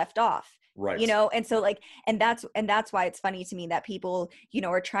that got left off. Right. And so and that's why it's funny to me that people,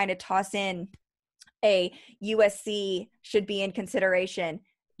 are trying to toss in a USC should be in consideration.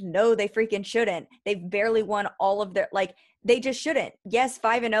 No, they freaking shouldn't. They've barely won all of their, they just shouldn't. Yes,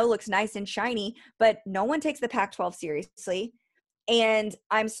 5-0 looks nice and shiny, but no one takes the Pac-12 seriously. And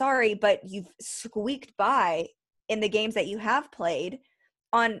I'm sorry, but you've squeaked by in the games that you have played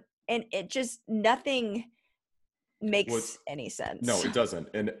and it just nothing makes any sense. No, it doesn't.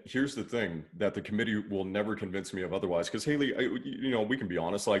 And here's the thing that the committee will never convince me of otherwise. Because Haley, we can be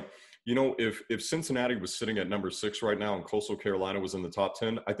honest. If Cincinnati was sitting at number 6 right now and Coastal Carolina was in the top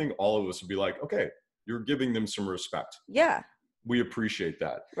 10, I think all of us would be like, okay, you're giving them some respect. Yeah, we appreciate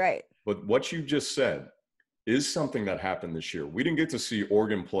that. Right. But what you just said is something that happened this year. We didn't get to see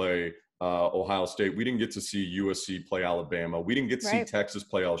Oregon play Ohio State. We didn't get to see USC play Alabama. We didn't get to see Texas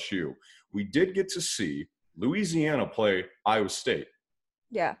play LSU. We did get to see Louisiana play Iowa State.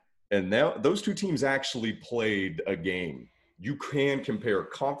 Yeah. And now those two teams actually played a game. You can compare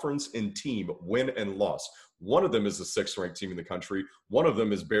conference and team win and loss. One of them is the 6th ranked team in the country. One of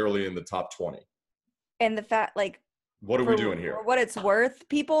them is barely in the top 20. And the fact, what are we doing here? For what it's worth,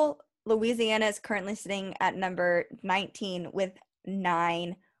 Louisiana is currently sitting at number 19 with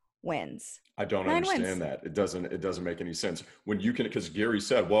 9 wins. I don't understand that. It doesn't make any sense. When you can, because Gary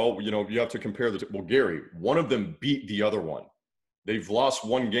said, well, you have to compare well, Gary, one of them beat the other one. They've lost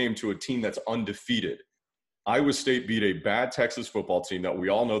one game to a team that's undefeated. Iowa State beat a bad Texas football team that we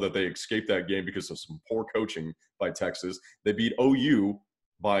all know that they escaped that game because of some poor coaching by Texas. They beat OU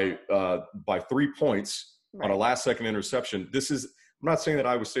by 3 points on a last-second interception. I'm not saying that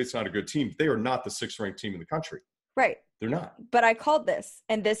Iowa State's not a good team. They are not the 6th ranked team in the country. Right. They're not. But I called this,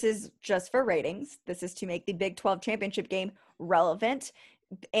 and this is just for ratings. This is to make the Big 12 championship game relevant.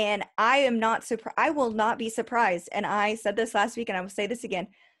 And I am not surprised. I will not be surprised. And I said this last week, and I will say this again.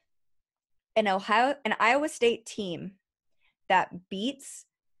 An Iowa State team that beats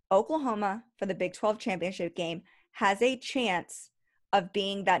Oklahoma for the Big 12 championship game has a chance of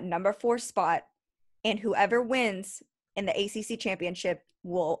being that number 4 spot. And whoever wins in the ACC championship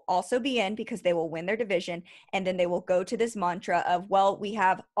will also be in because they will win their division. And then they will go to this mantra of, well, we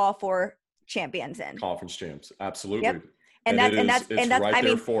have all 4 champions in. Conference champs. Absolutely. Yep. And that's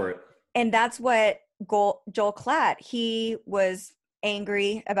there for it. And that's what Joel Klatt, he was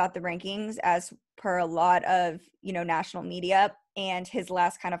angry about the rankings as per a lot of, national media. And his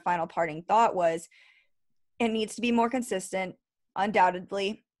last kind of final parting thought was, it needs to be more consistent,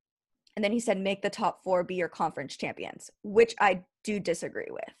 undoubtedly. And then he said, make the top 4 be your conference champions, which I do disagree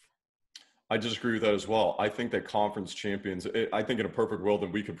with. I disagree with that as well. I think that conference champions, I think in a perfect world,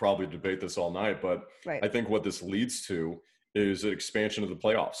 and we could probably debate this all night, but I think what this leads to is an expansion of the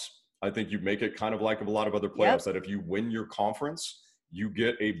playoffs. I think you make it kind of like a lot of other playoffs, that if you win your conference, you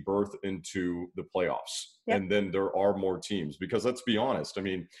get a berth into the playoffs. And then there are more teams. Because let's be honest, I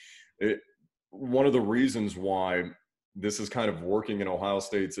mean, one of the reasons why this is kind of working in Ohio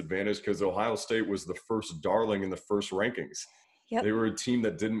State's advantage, because Ohio State was the first darling in the first rankings. They were a team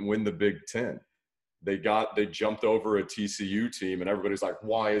that didn't win the Big Ten. They jumped over a TCU team, and everybody's like,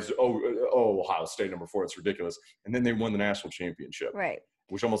 why is Ohio State number 4? It's ridiculous. And then they won the national championship,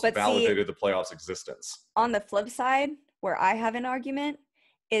 which almost validated the playoffs' existence. On the flip side, where I have an argument,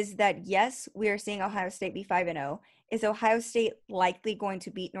 is that yes, we are seeing Ohio State be 5-0. Is Ohio State likely going to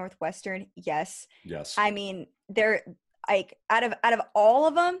beat Northwestern? Yes. I mean, they're out of all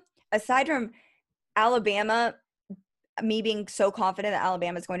of them, aside from Alabama me being so confident that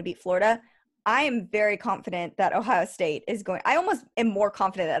Alabama is going to beat Florida, I am very confident that Ohio State is going – I almost am more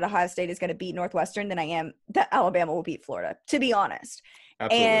confident that Ohio State is going to beat Northwestern than I am that Alabama will beat Florida, to be honest.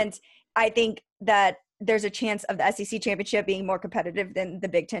 Absolutely. And I think that there's a chance of the SEC championship being more competitive than the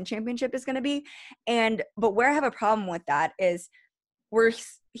Big Ten championship is going to be. But where I have a problem with that is we're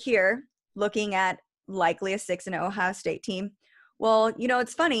here looking at likely a 6-0 Ohio State team. Well,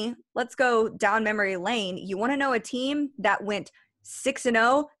 it's funny. Let's go down memory lane. You want to know a team that went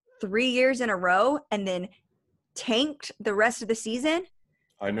 6-0 3 years in a row and then tanked the rest of the season?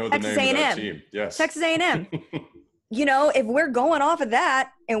 I know the name of that team. Yes. Texas A&M. If we're going off of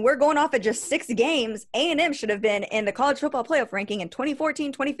that and we're going off of just 6 games, A&M should have been in the college football playoff ranking in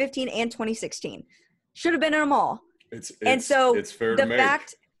 2014, 2015, and 2016. Should have been in them all. It's fair to make.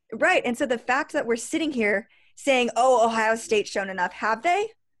 Right. And so the fact that we're sitting here saying, oh, Ohio State's shown enough, have they?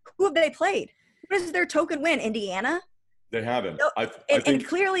 Who have they played? What is their token win? Indiana? They haven't. No, I think and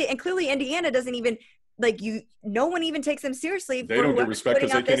clearly Indiana doesn't even no one even takes them seriously. They don't get respect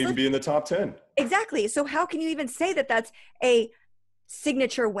because they can't even be in the top 10. Exactly. So how can you even say that that's a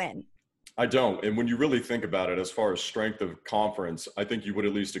signature win? I don't. And when you really think about it, as far as strength of conference, I think you would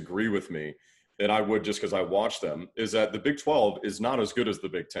at least agree with me, and I would just because I watched them, is that the Big 12 is not as good as the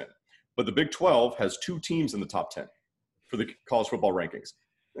Big 10. But the Big 12 has 2 teams in the top 10 for the college football rankings.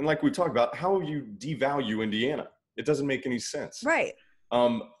 And like we talked about, how you devalue Indiana? It doesn't make any sense. Right.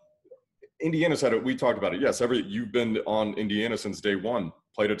 Indiana's had it. We talked about it. Yes, you've been on Indiana since day one.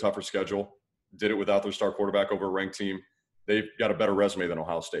 Played a tougher schedule. Did it without their star quarterback over a ranked team. They've got a better resume than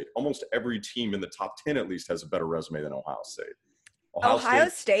Ohio State. Almost every team in the top 10 at least has a better resume than Ohio State. Ohio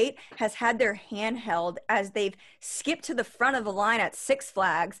State has had their hand held as they've skipped to the front of the line at Six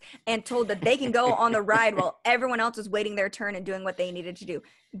Flags and told that they can go on the ride while everyone else is waiting their turn and doing what they needed to do.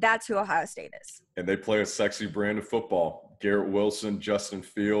 That's who Ohio State is. And they play a sexy brand of football. Garrett Wilson, Justin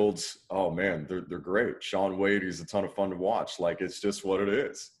Fields. Oh, man, they're great. Sean Wade, he's a ton of fun to watch. It's just what it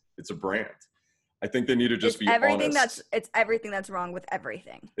is. It's a brand. I think they need to just be honest. It's everything that's wrong with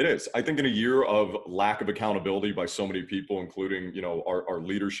everything. It is. I think in a year of lack of accountability by so many people, including, our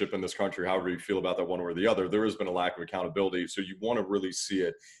leadership in this country, however you feel about that one way or the other, there has been a lack of accountability. So you want to really see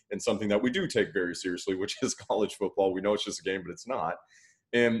it in something that we do take very seriously, which is college football. We know it's just a game, but it's not.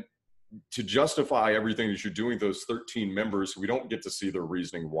 And to justify everything that you're doing, those 13 members, we don't get to see their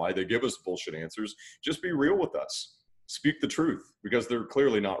reasoning why they give us bullshit answers. Just be real with us. Speak the truth, because they're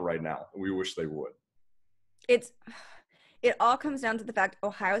clearly not right now. And we wish they would. It all comes down to the fact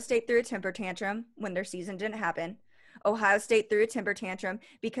Ohio State threw a temper tantrum when their season didn't happen. Ohio State threw a temper tantrum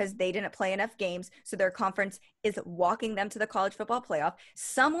because they didn't play enough games, so their conference is walking them to the college football playoff.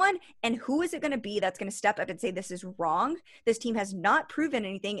 Someone, and who is it going to be that's going to step up and say this is wrong? This team has not proven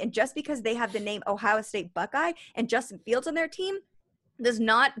anything, and just because they have the name Ohio State Buckeye and Justin Fields on their team does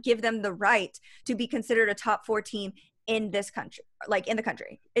not give them the right to be considered a top 4 team in this country, in the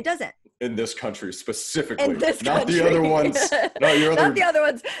country. It doesn't. In this country specifically. In this not country. The other ones. Not the other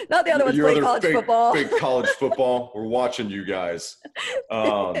ones. Not the other ones play college football. Big college football. We're watching you guys.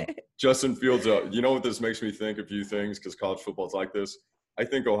 Justin Fields, you know what this makes me think? A few things, because college football is like this. I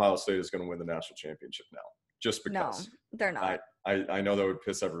think Ohio State is going to win the national championship now, just because. No, they're not. I know that would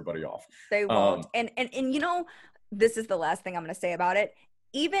piss everybody off. They won't. And this is the last thing I'm going to say about it.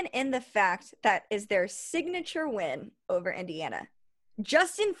 Even in the fact that is their signature win over Indiana,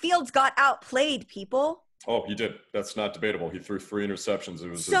 Justin Fields got outplayed, people. Oh, he did. That's not debatable. He threw 3 interceptions. It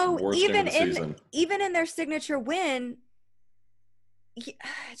was his worst game of the season. Even in their signature win,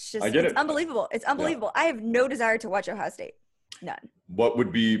 it's unbelievable. It's unbelievable. Yeah. I have no desire to watch Ohio State. None. What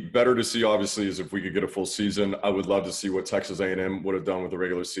would be better to see, obviously, is if we could get a full season. I would love to see what Texas A&M would have done with the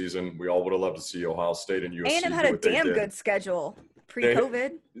regular season. We all would have loved to see Ohio State and USC. A&M had a damn good schedule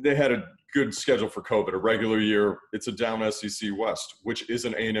pre-COVID. They had a good schedule for COVID. A regular year, it's a down SEC West, which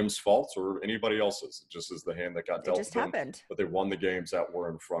isn't A&M's fault or anybody else's. It just is the hand that got dealt. It just happened. But they won the games that were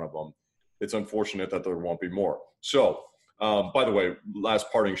in front of them. It's unfortunate that there won't be more. So, by the way,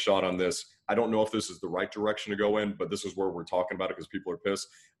 last parting shot on this. I don't know if this is the right direction to go in, but this is where we're talking about it because people are pissed.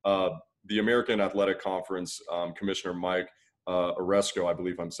 The American Athletic Conference Commissioner Mike Oresco, I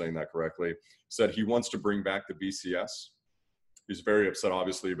believe I'm saying that correctly, said he wants to bring back the BCS. He's very upset,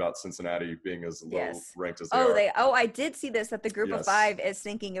 obviously, about Cincinnati being as low ranked as they are. I did see this, that the group of 5 is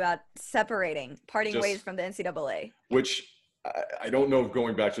thinking about parting ways from the NCAA. Which I don't know if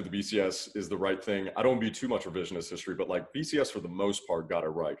going back to the BCS is the right thing. I don't want to be too much revisionist history, but BCS for the most part got it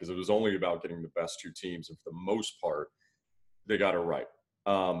right because it was only about getting the best 2 teams. And for the most part, they got it right.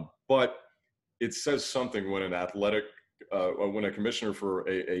 But it says something when an athletic when a commissioner for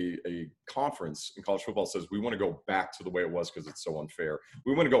a conference in college football says we want to go back to the way it was because it's so unfair.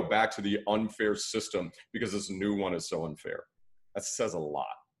 We want to go back to the unfair system because this new one is so unfair. That says a lot.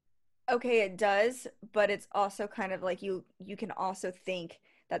 Okay, it does, but it's also kind of like you can also think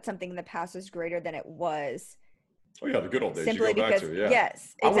that something in the past is greater than it was. Oh yeah, the good old days. Simply you go because, back to, yeah.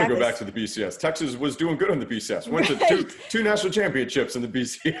 yes, I want to exactly. go back to the BCS. Texas was doing good in the BCS. Went to two national championships in the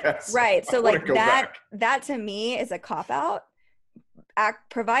BCS. Right. So like back. that to me is a cop out.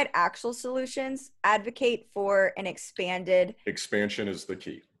 Provide actual solutions. Advocate for an expanded. Expansion is the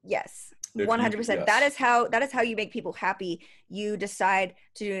key. Yes. 100%. Yes. That is how you make people happy. You decide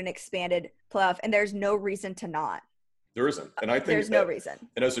to do an expanded playoff, and there's no reason to not. There isn't, and I think there's no reason.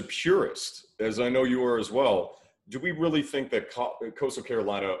 And as a purist, as I know you are as well, do we really think that Coastal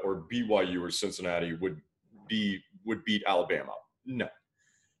Carolina or BYU or Cincinnati would beat Alabama? No,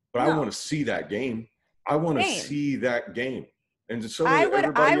 but No. I want to see that game. I want to see that game, and so I would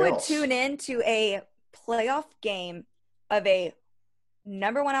else. tune in to a playoff game of a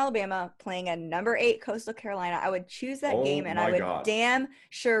number 1 Alabama playing a number 8 Coastal Carolina. I would choose that game, and I would damn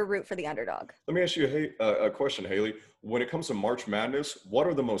sure root for the underdog. Let me ask you a question, Haley. When it comes to March Madness, what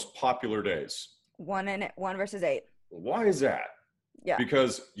are the most popular days? 1 versus 8. Why is that? Yeah.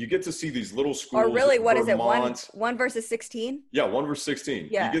 Because you get to see these little schools. Or really, what Vermont, is it? 1 versus 16? Yeah, 1 versus 16.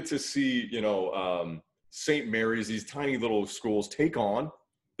 Yeah. You get to see, St. Mary's, these tiny little schools take on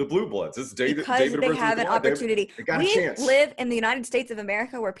the Blue Bloods. It's David they have an opportunity. They got a we chance. live in the United States of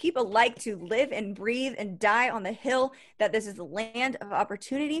America where people like to live and breathe and die on the hill that this is the land of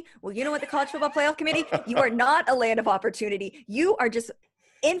opportunity. Well, you know what, the College Football Playoff Committee? You are not a land of opportunity. You are just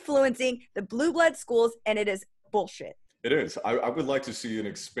influencing the blue blood schools, and it is bullshit. It is. I would like to see an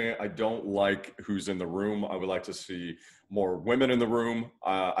expand. I don't like who's in the room. I would like to see more women in the room.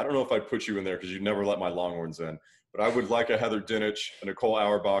 I don't know if I'd put you in there because you never let my Longhorns in. But I would like a Heather Dinich, a Nicole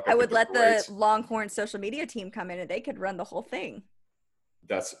Auerbach. I would let the Longhorn social media team come in, and they could run the whole thing.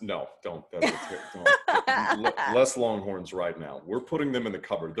 Don't. Less Longhorns right now. We're putting them in the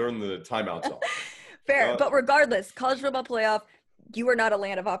cupboard. They're in the timeout zone. Fair, but regardless, college football playoff, you are not a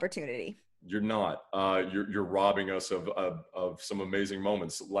land of opportunity. You're not. You're robbing us of some amazing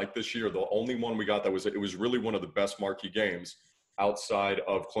moments. Like this year, the only one we got it was really one of the best marquee games outside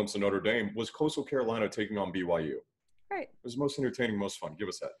of Clemson Notre Dame was Coastal Carolina taking on BYU. Right. It was most entertaining, most fun. Give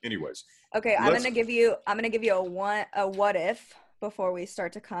us that. Anyways. Okay, I'm gonna give you a what if before we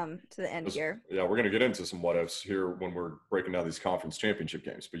start to come to the end here. Yeah, we're gonna get into some what ifs here when we're breaking down these conference championship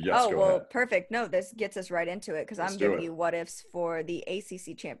games. But yes, go ahead. Perfect. No, this gets us right into it because I'm giving you what ifs for the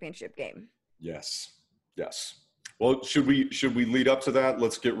ACC championship game. Yes. Well, should we lead up to that?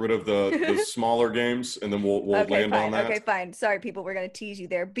 Let's get rid of the smaller games, and then we'll land on that. Okay, fine. Sorry, people. We're going to tease you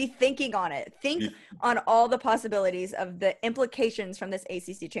there. Be thinking on it. Think on all the possibilities of the implications from this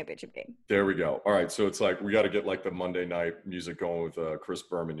ACC championship game. There we go. All right, so it's like we got to get like the Monday night music going with Chris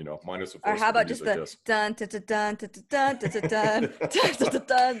Berman, minus the force. Or how about just the dun dun dun dun dun dun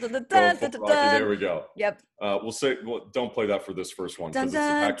dun dun. There we go. Yep. Don't play that for this first one because it's the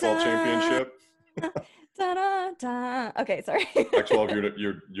Pac-12 championship. Okay, sorry. Pac-12,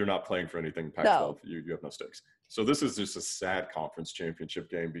 you're not playing for anything. Pac-12, no. You have no stakes. So this is just a sad conference championship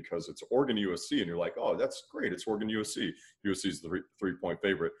game because it's Oregon USC, and you're like, oh, that's great. It's Oregon USC. USC is the 3-point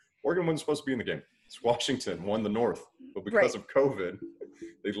favorite. Oregon wasn't supposed to be in the game. It's Washington won the North, but because of COVID,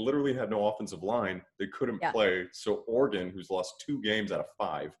 they literally had no offensive line. They couldn't play. So Oregon, who's lost 2 games out of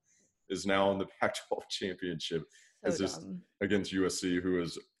 5, is now in the Pac-12 championship. Against USC, who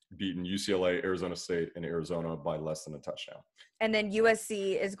is beaten UCLA, Arizona State, and Arizona by less than a touchdown. And then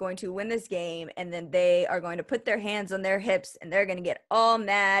USC is going to win this game, and then they are going to put their hands on their hips, and they're going to get all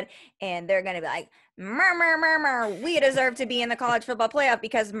mad, and they're going to be like, murmur, we deserve to be in the college football playoff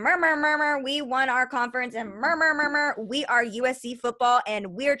because murmur, we won our conference, and murmur, we are USC football, and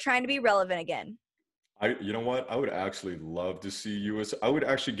we're trying to be relevant again. You know what? I would actually love to see USC. I would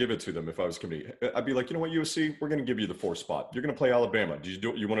actually give it to them if I was committee. I'd be like, you know what, USC, we're going to give you the 4th spot. You're going to play Alabama.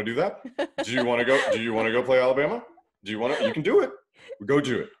 You want to do that? Do you want to go play Alabama? You can do it. Go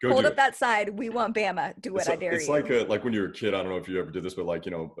do it. Hold up that side. We want Bama. Do it. I dare you. It's like when you're a kid. I don't know if you ever did this, but if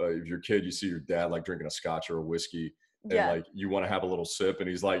you're a kid, you see your dad like drinking a scotch or a whiskey, and like you want to have a little sip, and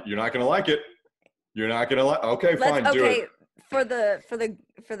he's like, "You're not going to like it. You're not going to like." Okay, fine, do it. For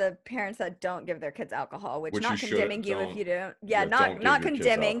the parents that don't give their kids alcohol, which not condemning you if you don't. Yeah, not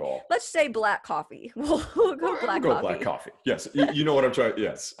condemning. Let's say black coffee. We'll go black coffee. Black coffee. Yes, you know what I'm trying.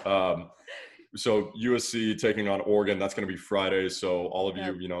 Yes. So USC taking on Oregon. That's going to be Friday. So all of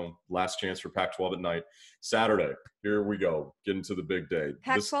you, last chance for Pac-12 at night. Saturday. Here we go. Get into the big day.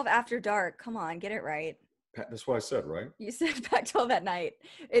 Pac-12 after dark. Come on, get it right. That's what I said, right? You said Pac-12 at night.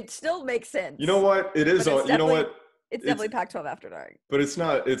 It still makes sense. You know what? It is. But it's You know what? It's definitely Pac-12 after dark. But it's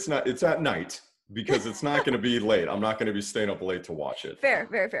not. It's not. It's at night because it's not going to be late. I'm not going to be staying up late to watch it. Fair,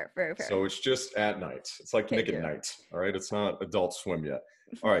 very fair, very fair. So it's just at night. It's like Thank Nick at you. Night. All right. It's not Adult Swim yet.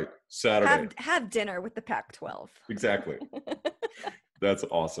 All right. Saturday. Have dinner with the Pac-12. Exactly. That's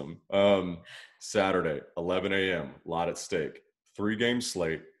awesome. Saturday, 11 a.m. Lot at stake. 3-game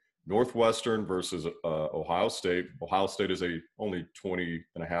slate. Northwestern versus Ohio State. Ohio State is only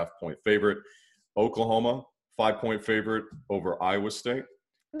 20.5-point favorite. Oklahoma, 5-point favorite over Iowa State.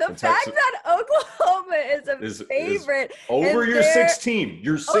 The fact that Oklahoma is a favorite over your 6th team,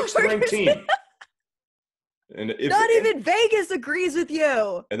 your 6th ranked team. And not even Vegas agrees with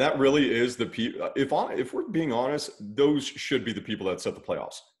you. And that really is the people. If we're being honest, those should be the people that set the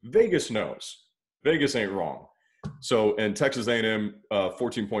playoffs. Vegas knows. Vegas ain't wrong. So, and Texas A&M,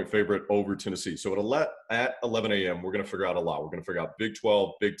 14-point favorite over Tennessee. So at 11 a.m., we're going to figure out a lot. We're going to figure out Big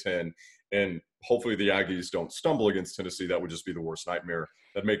 12, Big 10, and hopefully the Aggies don't stumble against Tennessee. That would just be the worst nightmare.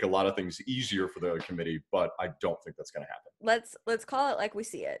 That'd make a lot of things easier for the committee, but I don't think that's going to happen. Let's call it like we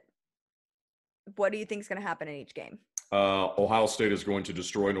see it. What do you think is going to happen in each game? Ohio State is going to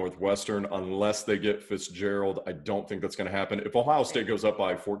destroy Northwestern unless they get Fitzgerald. I don't think that's going to happen. If Ohio State goes up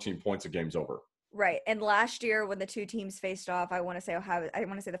by 14 points, the game's over. Right. And last year when the two teams faced off, I want to say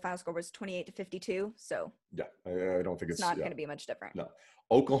the final score was 28-52. So yeah, I don't think it's not going to be much different. No.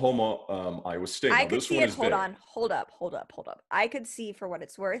 Oklahoma, Iowa State. I could see it. Hold up. I could see, for what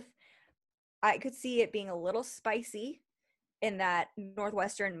it's worth, I could see it being a little spicy in that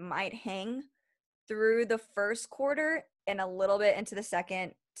Northwestern might hang through the first quarter and a little bit into the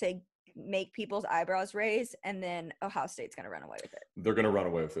second to make people's eyebrows raise, and then Ohio State's going to run away with it. They're going to run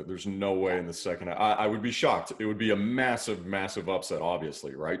away with it. There's no way in the second. I would be shocked. It would be a massive, massive upset,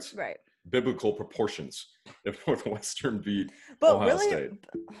 obviously, right? Right. Biblical proportions if Northwestern beat Ohio State.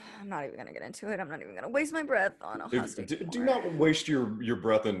 I'm not even going to get into it. I'm not even going to waste my breath on Ohio State. Do not waste your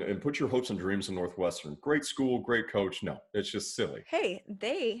breath and put your hopes and dreams in Northwestern. Great school, great coach. No, it's just silly. Hey,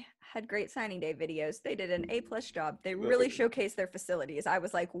 they had great signing day videos. They did an A+ job. They really showcased their facilities. I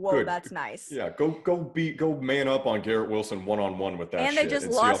was like, whoa, good. That's nice. Yeah, go man up on Garrett Wilson one-on-one with that and shit. And they just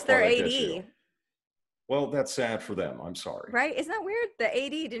lost their AD. Well, that's sad for them. I'm sorry. Right? Isn't that weird? The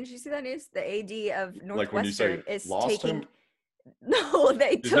AD, didn't you see that news? The AD of Northwestern like when you say is lost taking. Him? No,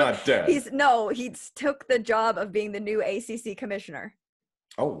 he's not dead. He took the job of being the new ACC commissioner.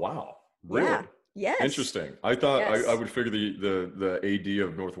 Oh wow! Really? Yeah. Yes. Interesting. I thought I would figure the AD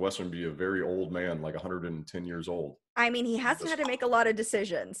of Northwestern be a very old man, like 110 years old. I mean, he hasn't had to make a lot of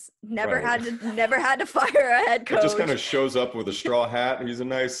decisions. Never had to fire a head coach. It just kind of shows up with a straw hat. He's a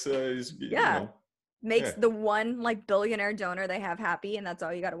nice. Makes the one billionaire donor they have happy, and that's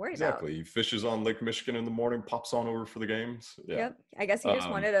all you got to worry about. Exactly. He fishes on Lake Michigan in the morning, pops on over for the games. Yeah. Yep. I guess he just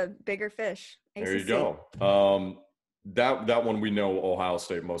wanted a bigger fish. ACC. There you go. That one we know Ohio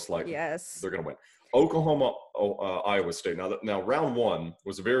State most likely. Yes. They're going to win. Oklahoma, Iowa State. Now round one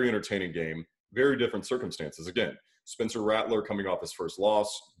was a very entertaining game. Very different circumstances. Again, Spencer Rattler coming off his first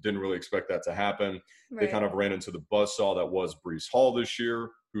loss. Didn't really expect that to happen. Right. They kind of ran into the buzzsaw that was Breece Hall this year,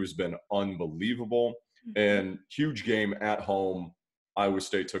 who's been unbelievable. And huge game at home. Iowa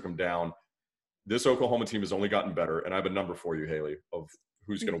State took them down. This Oklahoma team has only gotten better. And I have a number for you, Haley, of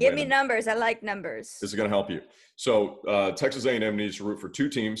who's going to win. Give me numbers. I like numbers. This is going to help you. So Texas A&M needs to root for two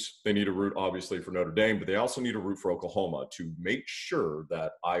teams. They need to root, obviously, for Notre Dame, but they also need to root for Oklahoma to make sure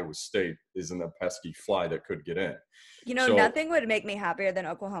that Iowa State isn't a pesky fly that could get in. Nothing would make me happier than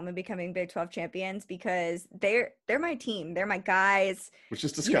Oklahoma becoming Big 12 champions because they're my team. They're my guys. Which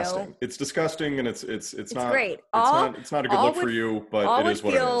is disgusting. It's disgusting, and it's not great. It's not a good look for you, but it is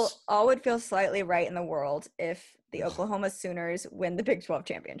what it is. All would feel slightly right in the world if the Oklahoma Sooners win the Big 12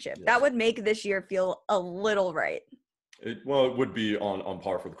 championship. Yeah. That would make this year feel a little right. It would be on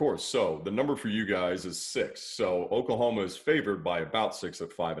par for the course. So the number for you guys is 6. So Oklahoma is favored by about 6 at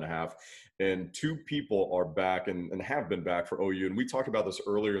 5.5. And 2 people are back and have been back for OU. And we talked about this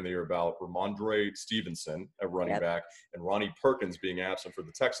earlier in the year about Ramondre Stevenson at running back and Ronnie Perkins being absent for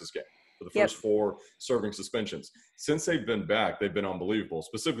the Texas game for the first 4 serving suspensions. Since they've been back, they've been unbelievable.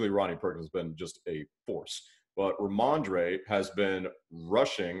 Specifically, Ronnie Perkins has been just a force. But Ramondre has been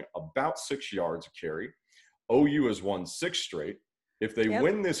rushing about 6 yards a carry. OU has won 6 straight. If they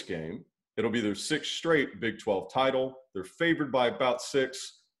win this game, it'll be their 6th straight Big 12 title. They're favored by about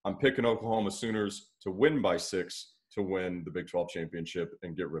 6. I'm picking Oklahoma Sooners to win by 6 to win the Big 12 championship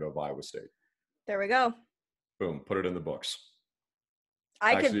and get rid of Iowa State. There we go. Boom. Put it in the books.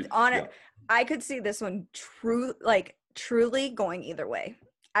 I could see this one truly going either way.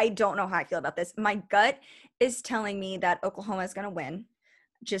 I don't know how I feel about this. My gut is telling me that Oklahoma is going to win,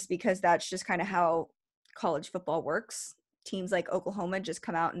 just because that's just kind of how college football works. Teams like Oklahoma just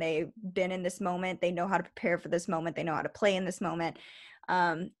come out and they've been in this moment. They know how to prepare for this moment. They know how to play in this moment.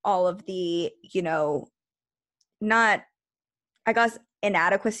 All of the, not, I guess,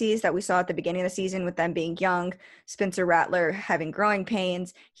 inadequacies that we saw at the beginning of the season with them being young, Spencer Rattler having growing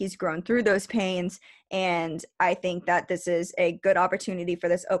pains. He's grown through those pains. And I think that this is a good opportunity for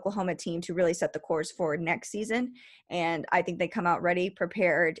this Oklahoma team to really set the course for next season. And I think they come out ready,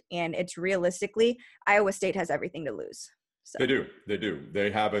 prepared, and it's realistically, Iowa State has everything to lose. So. They do.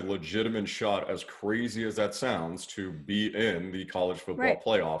 They have a legitimate shot, as crazy as that sounds, to be in the college football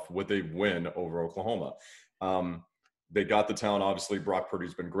playoff with a win over Oklahoma. They got the talent. Obviously, Brock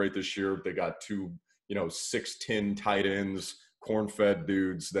Purdy's been great this year. They got two, 6'10" tight ends, corn-fed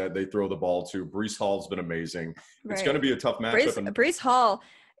dudes that they throw the ball to. Breece Hall's been amazing. Right. It's going to be a tough matchup. Breece Hall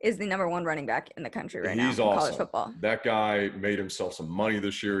is the number one running back in the country right now in college football. That guy made himself some money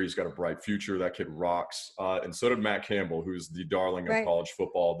this year. He's got a bright future. That kid rocks. And so did Matt Campbell, who's the darling of college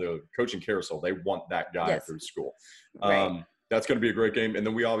football. The coaching carousel, they want that guy through school. That's going to be a great game. And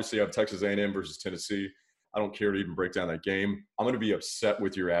then we obviously have Texas A&M versus Tennessee. I don't care to even break down that game. I'm going to be upset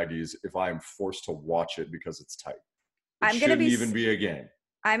with your Aggies if I am forced to watch it because it's tight. It shouldn't even be a game.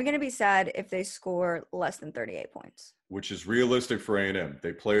 I'm going to be sad if they score less than 38 points. Which is realistic for A&M.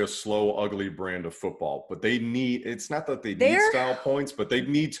 They play a slow, ugly brand of football. But they need – it's not that they need style points, but they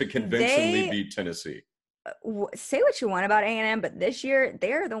need to convincingly beat Tennessee. Say what you want about A&M, but this year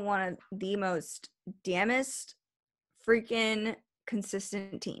they're one of the most damnest freaking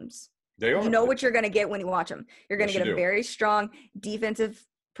consistent teams. They are. You know what you're going to get when you watch them. You're going to get a very strong defensive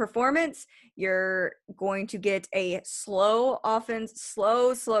performance. You're going to get a slow offense,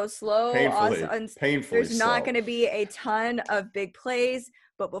 slow. Painfully There's slow. not going to be a ton of big plays,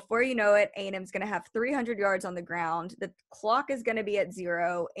 but before you know it, A&M's going to have 300 yards on the ground. The clock is going to be at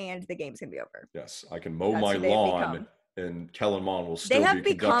 0, and the game's going to be over. Yes, I can mow my lawn, and Kellen Mond will still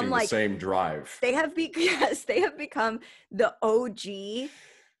be conducting the same drive. They have become the OG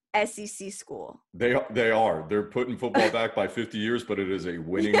SEC school. They are. They're putting football back by 50 years, but it is a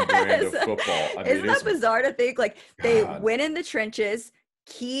winning brand of football. Isn't that bizarre to think? They win in the trenches,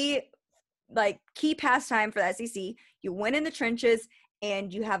 key pastime for the SEC. You win in the trenches,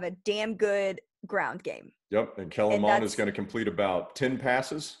 and you have a damn good ground game. Yep, and Kellen Mond is going to complete about 10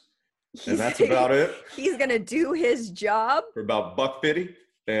 passes, and that's about it. He's going to do his job. For about $150,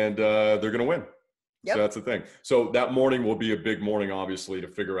 and they're going to win. Yep. So that's the thing. So that morning will be a big morning, obviously, to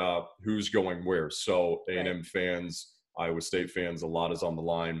figure out who's going where. So A&M fans, Iowa State fans, a lot is on the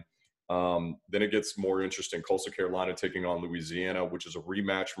line. Then it gets more interesting. Coastal Carolina taking on Louisiana, which is a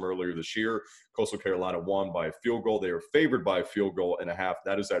rematch from earlier this year. Coastal Carolina won by a field goal. They are favored by a field goal and a half.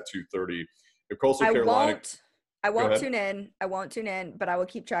 That is at 2:30. If Coastal Carolina – I won't tune in, but I will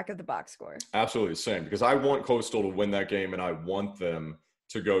keep track of the box score. Absolutely, same. Because I want Coastal to win that game, and I want them –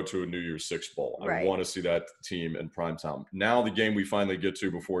 to go to a New Year's Six bowl. I want to see that team in primetime. Now the game we finally get to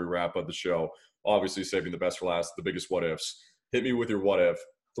before we wrap up the show, obviously saving the best for last, the biggest what ifs. Hit me with your what if.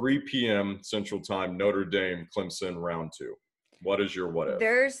 3 p.m. Central Time, Notre Dame, Clemson, round 2. What is your what if?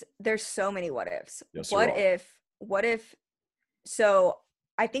 There's so many what ifs. Yes, what if so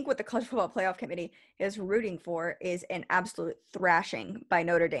I think what the College Football Playoff Committee is rooting for is an absolute thrashing by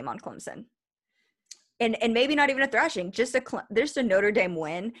Notre Dame on Clemson. And maybe not even a thrashing, just a Notre Dame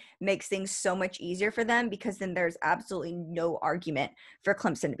win makes things so much easier for them, because then there's absolutely no argument for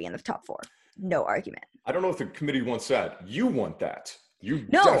Clemson to be in the top 4. No argument. I don't know if the committee wants that. You want that.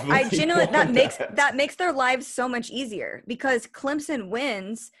 I genuinely that makes their lives so much easier, because Clemson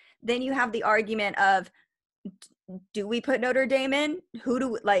wins, then you have the argument of, do we put Notre Dame in? Who do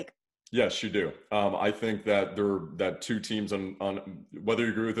we? Yes, you do. I think that that two teams on whether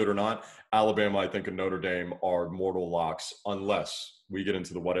you agree with it or not, Alabama, I think, and Notre Dame are mortal locks unless we get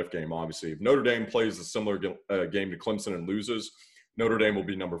into the what if game. Obviously, if Notre Dame plays a similar game to Clemson and loses, Notre Dame will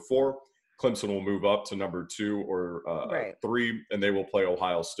be number 4. Clemson will move up to number 2 or 3, and they will play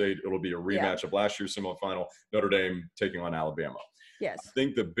Ohio State. It'll be a rematch of last year's semifinal. Notre Dame taking on Alabama. Yes. I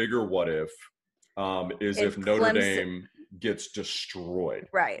think the bigger what if is if Notre Dame gets destroyed.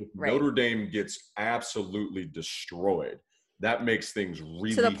 Right. Notre Dame gets absolutely destroyed. That makes things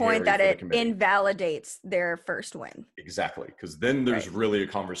really to the point that it invalidates their first win. Exactly, because then there's really a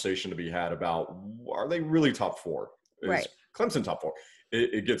conversation to be had about, are they really top 4? Is Clemson top 4?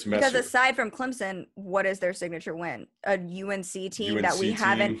 it gets messier. Because aside from Clemson, what is their signature win? A UNC team that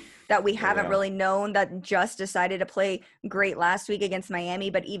we haven't really known, that just decided to play great last week against Miami.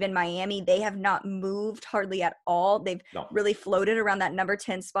 But even Miami, they have not moved hardly at all. They've really floated around that number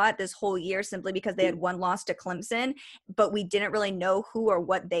 10 spot this whole year simply because they had one loss to Clemson, but we didn't really know who or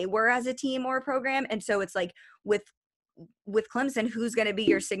what they were as a team or a program. And so it's like with Clemson, who's going to be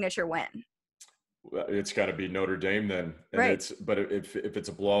your signature win? It's got to be Notre Dame then. And right. But if it's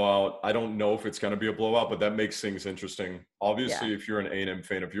a blowout, I don't know if it's going to be a blowout, but that makes things interesting. Obviously, if you're an A&M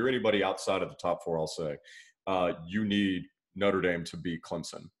fan, if you're anybody outside of the top four, I'll say, you need Notre Dame to beat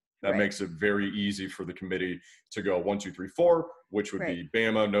Clemson. That makes it very easy for the committee to go 1, 2, 3, 4, which would be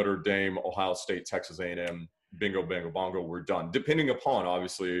Bama, Notre Dame, Ohio State, Texas A&M, bingo, bango, bongo, we're done. Depending upon,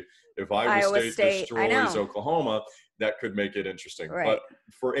 obviously, if Iowa State destroys Oklahoma, that could make it interesting. Right. But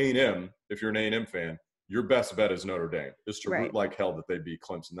for A&M, if you're an A&M fan, your best bet is Notre Dame, is to root like hell that they beat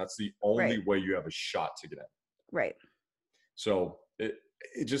Clemson. That's the only way you have a shot to get in. Right. So it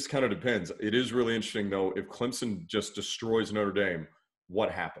just kind of depends. It is really interesting, though, if Clemson just destroys Notre Dame,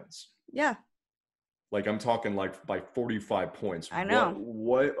 what happens? Yeah. Like, I'm talking like by 45 points. I know.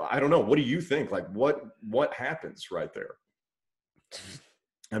 What I don't know. What do you think? Like, what happens right there?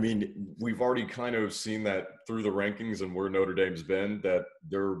 I mean, we've already kind of seen that through the rankings and where Notre Dame's been, that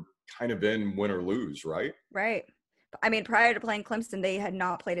they're kind of been win or lose, right? Right. I mean, prior to playing Clemson, they had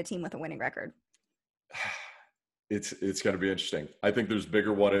not played a team with a winning record. It's going to be interesting. I think there's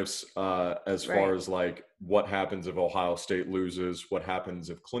bigger what ifs as far as like what happens if Ohio State loses, what happens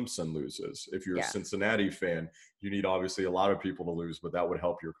if Clemson loses. If you're a Cincinnati fan, you need obviously a lot of people to lose, but that would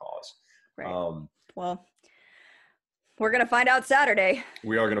help your cause. Right. Well, we're going to find out Saturday.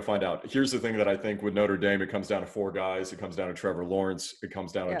 We are going to find out. Here's the thing that I think with Notre Dame, it comes down to 4 guys. It comes down to Trevor Lawrence. It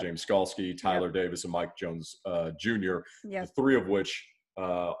comes down to James Skalski, Tyler Davis, and Mike Jones Jr., the 3 of which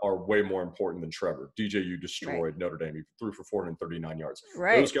are way more important than Trevor. DJU destroyed Notre Dame. He threw for 439 yards.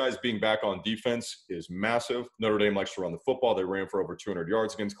 Those guys being back on defense is massive. Notre Dame likes to run the football. They ran for over 200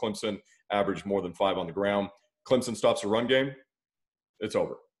 yards against Clemson, averaged more than 5 on the ground. Clemson stops the run game, it's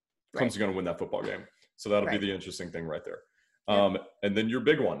over. Clemson's going to win that football game. So that'll be the interesting thing right there. And then your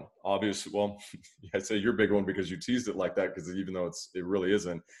big one, obviously, well, I say your big one because you teased it like that, because even though it really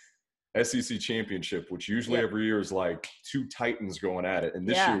isn't, SEC championship, which usually every year is like 2 Titans going at it. And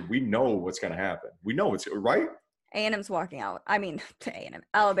this year we know what's going to happen. We know it's right. A&M's walking out. I mean, A&M,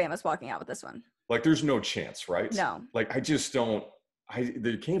 Alabama's walking out with this one. Like, there's no chance, right? No. Like, I just don't.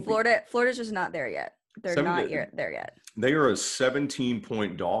 They can't. Florida's just not there yet. They're not there yet. They are a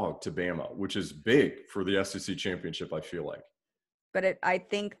 17-point dog to Bama, which is big for the SEC championship, I feel like. But I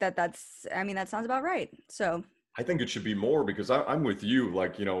think that sounds about right. So I think it should be more, because I'm with you.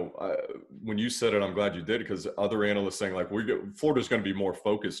 Like, when you said it, I'm glad you did, because other analysts saying like Florida's going to be more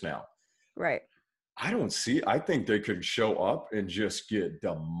focused now. Right. I think they could show up and just get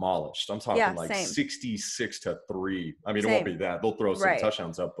demolished. I'm talking 66-3. I mean, it won't be that. They'll throw some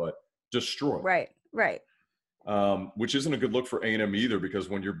touchdowns up, but destroy. Right. Which isn't a good look for A&M either, because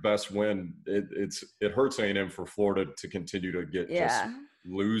when your best win, it hurts A&M for Florida to continue to get just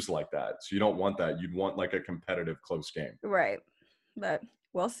lose like that. So you don't want that. You'd want like a competitive close game. Right. But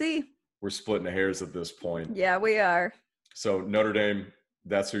we'll see. We're splitting the hairs at this point. Yeah, we are. So Notre Dame,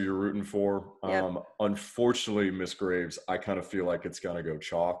 that's who you're rooting for. Yep. Unfortunately, Miss Graves, I kind of feel like it's going to go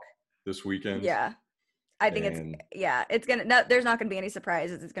chalk this weekend. Yeah. I think there's not going to be any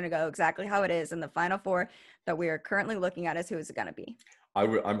surprises. It's going to go exactly how it is. And the Final Four that we are currently looking at is who is it going to be.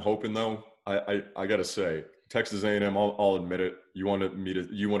 I'm hoping, though, I got to say, Texas A&M, I'll admit it. You want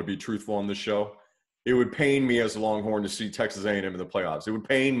to be truthful on this show? It would pain me as a Longhorn to see Texas A&M in the playoffs. It would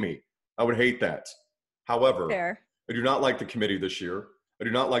pain me. I would hate that. However, I do not like the committee this year. I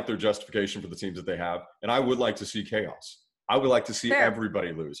do not like their justification for the teams that they have. And I would like to see chaos. I would like to see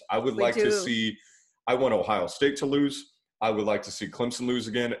everybody lose. I would like to see – I want Ohio State to lose. I would like to see Clemson lose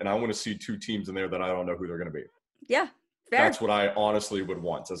again. And I want to see 2 teams in there that I don't know who they're going to be. Yeah. Fair. That's what I honestly would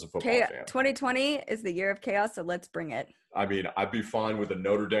want as a football fan. 2020 is the year of chaos, so let's bring it. I mean, I'd be fine with a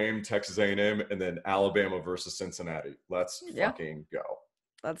Notre Dame, Texas A&M, and then Alabama versus Cincinnati. Let's fucking go.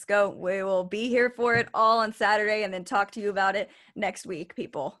 Let's go. We will be here for it all on Saturday and then talk to you about it next week,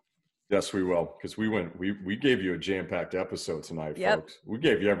 people. Yes, we will, because we gave you a jam-packed episode tonight, folks. We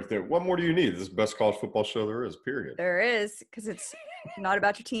gave you everything. What more do you need? This is the best college football show there is, period. There is, because it's not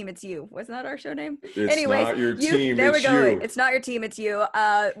about your team, it's you. Wasn't that our show name? It's not your team, there it's we go. you. It's not your team, it's you.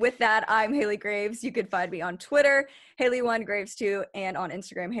 With that, I'm Haley Graves. You can find me on Twitter, Haley1 Graves 2, and on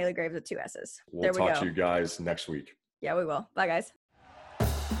Instagram, Haley Graves with 2 S's. We'll talk to you guys next week. Yeah, we will. Bye, guys.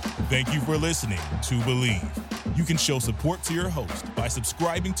 Thank you for listening to Believe. You can show support to your host by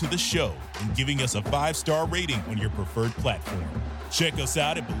subscribing to the show and giving us a 5-star rating on your preferred platform. Check us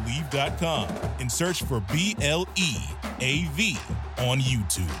out at Believe.com and search for BLEAV on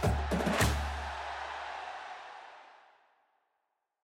YouTube.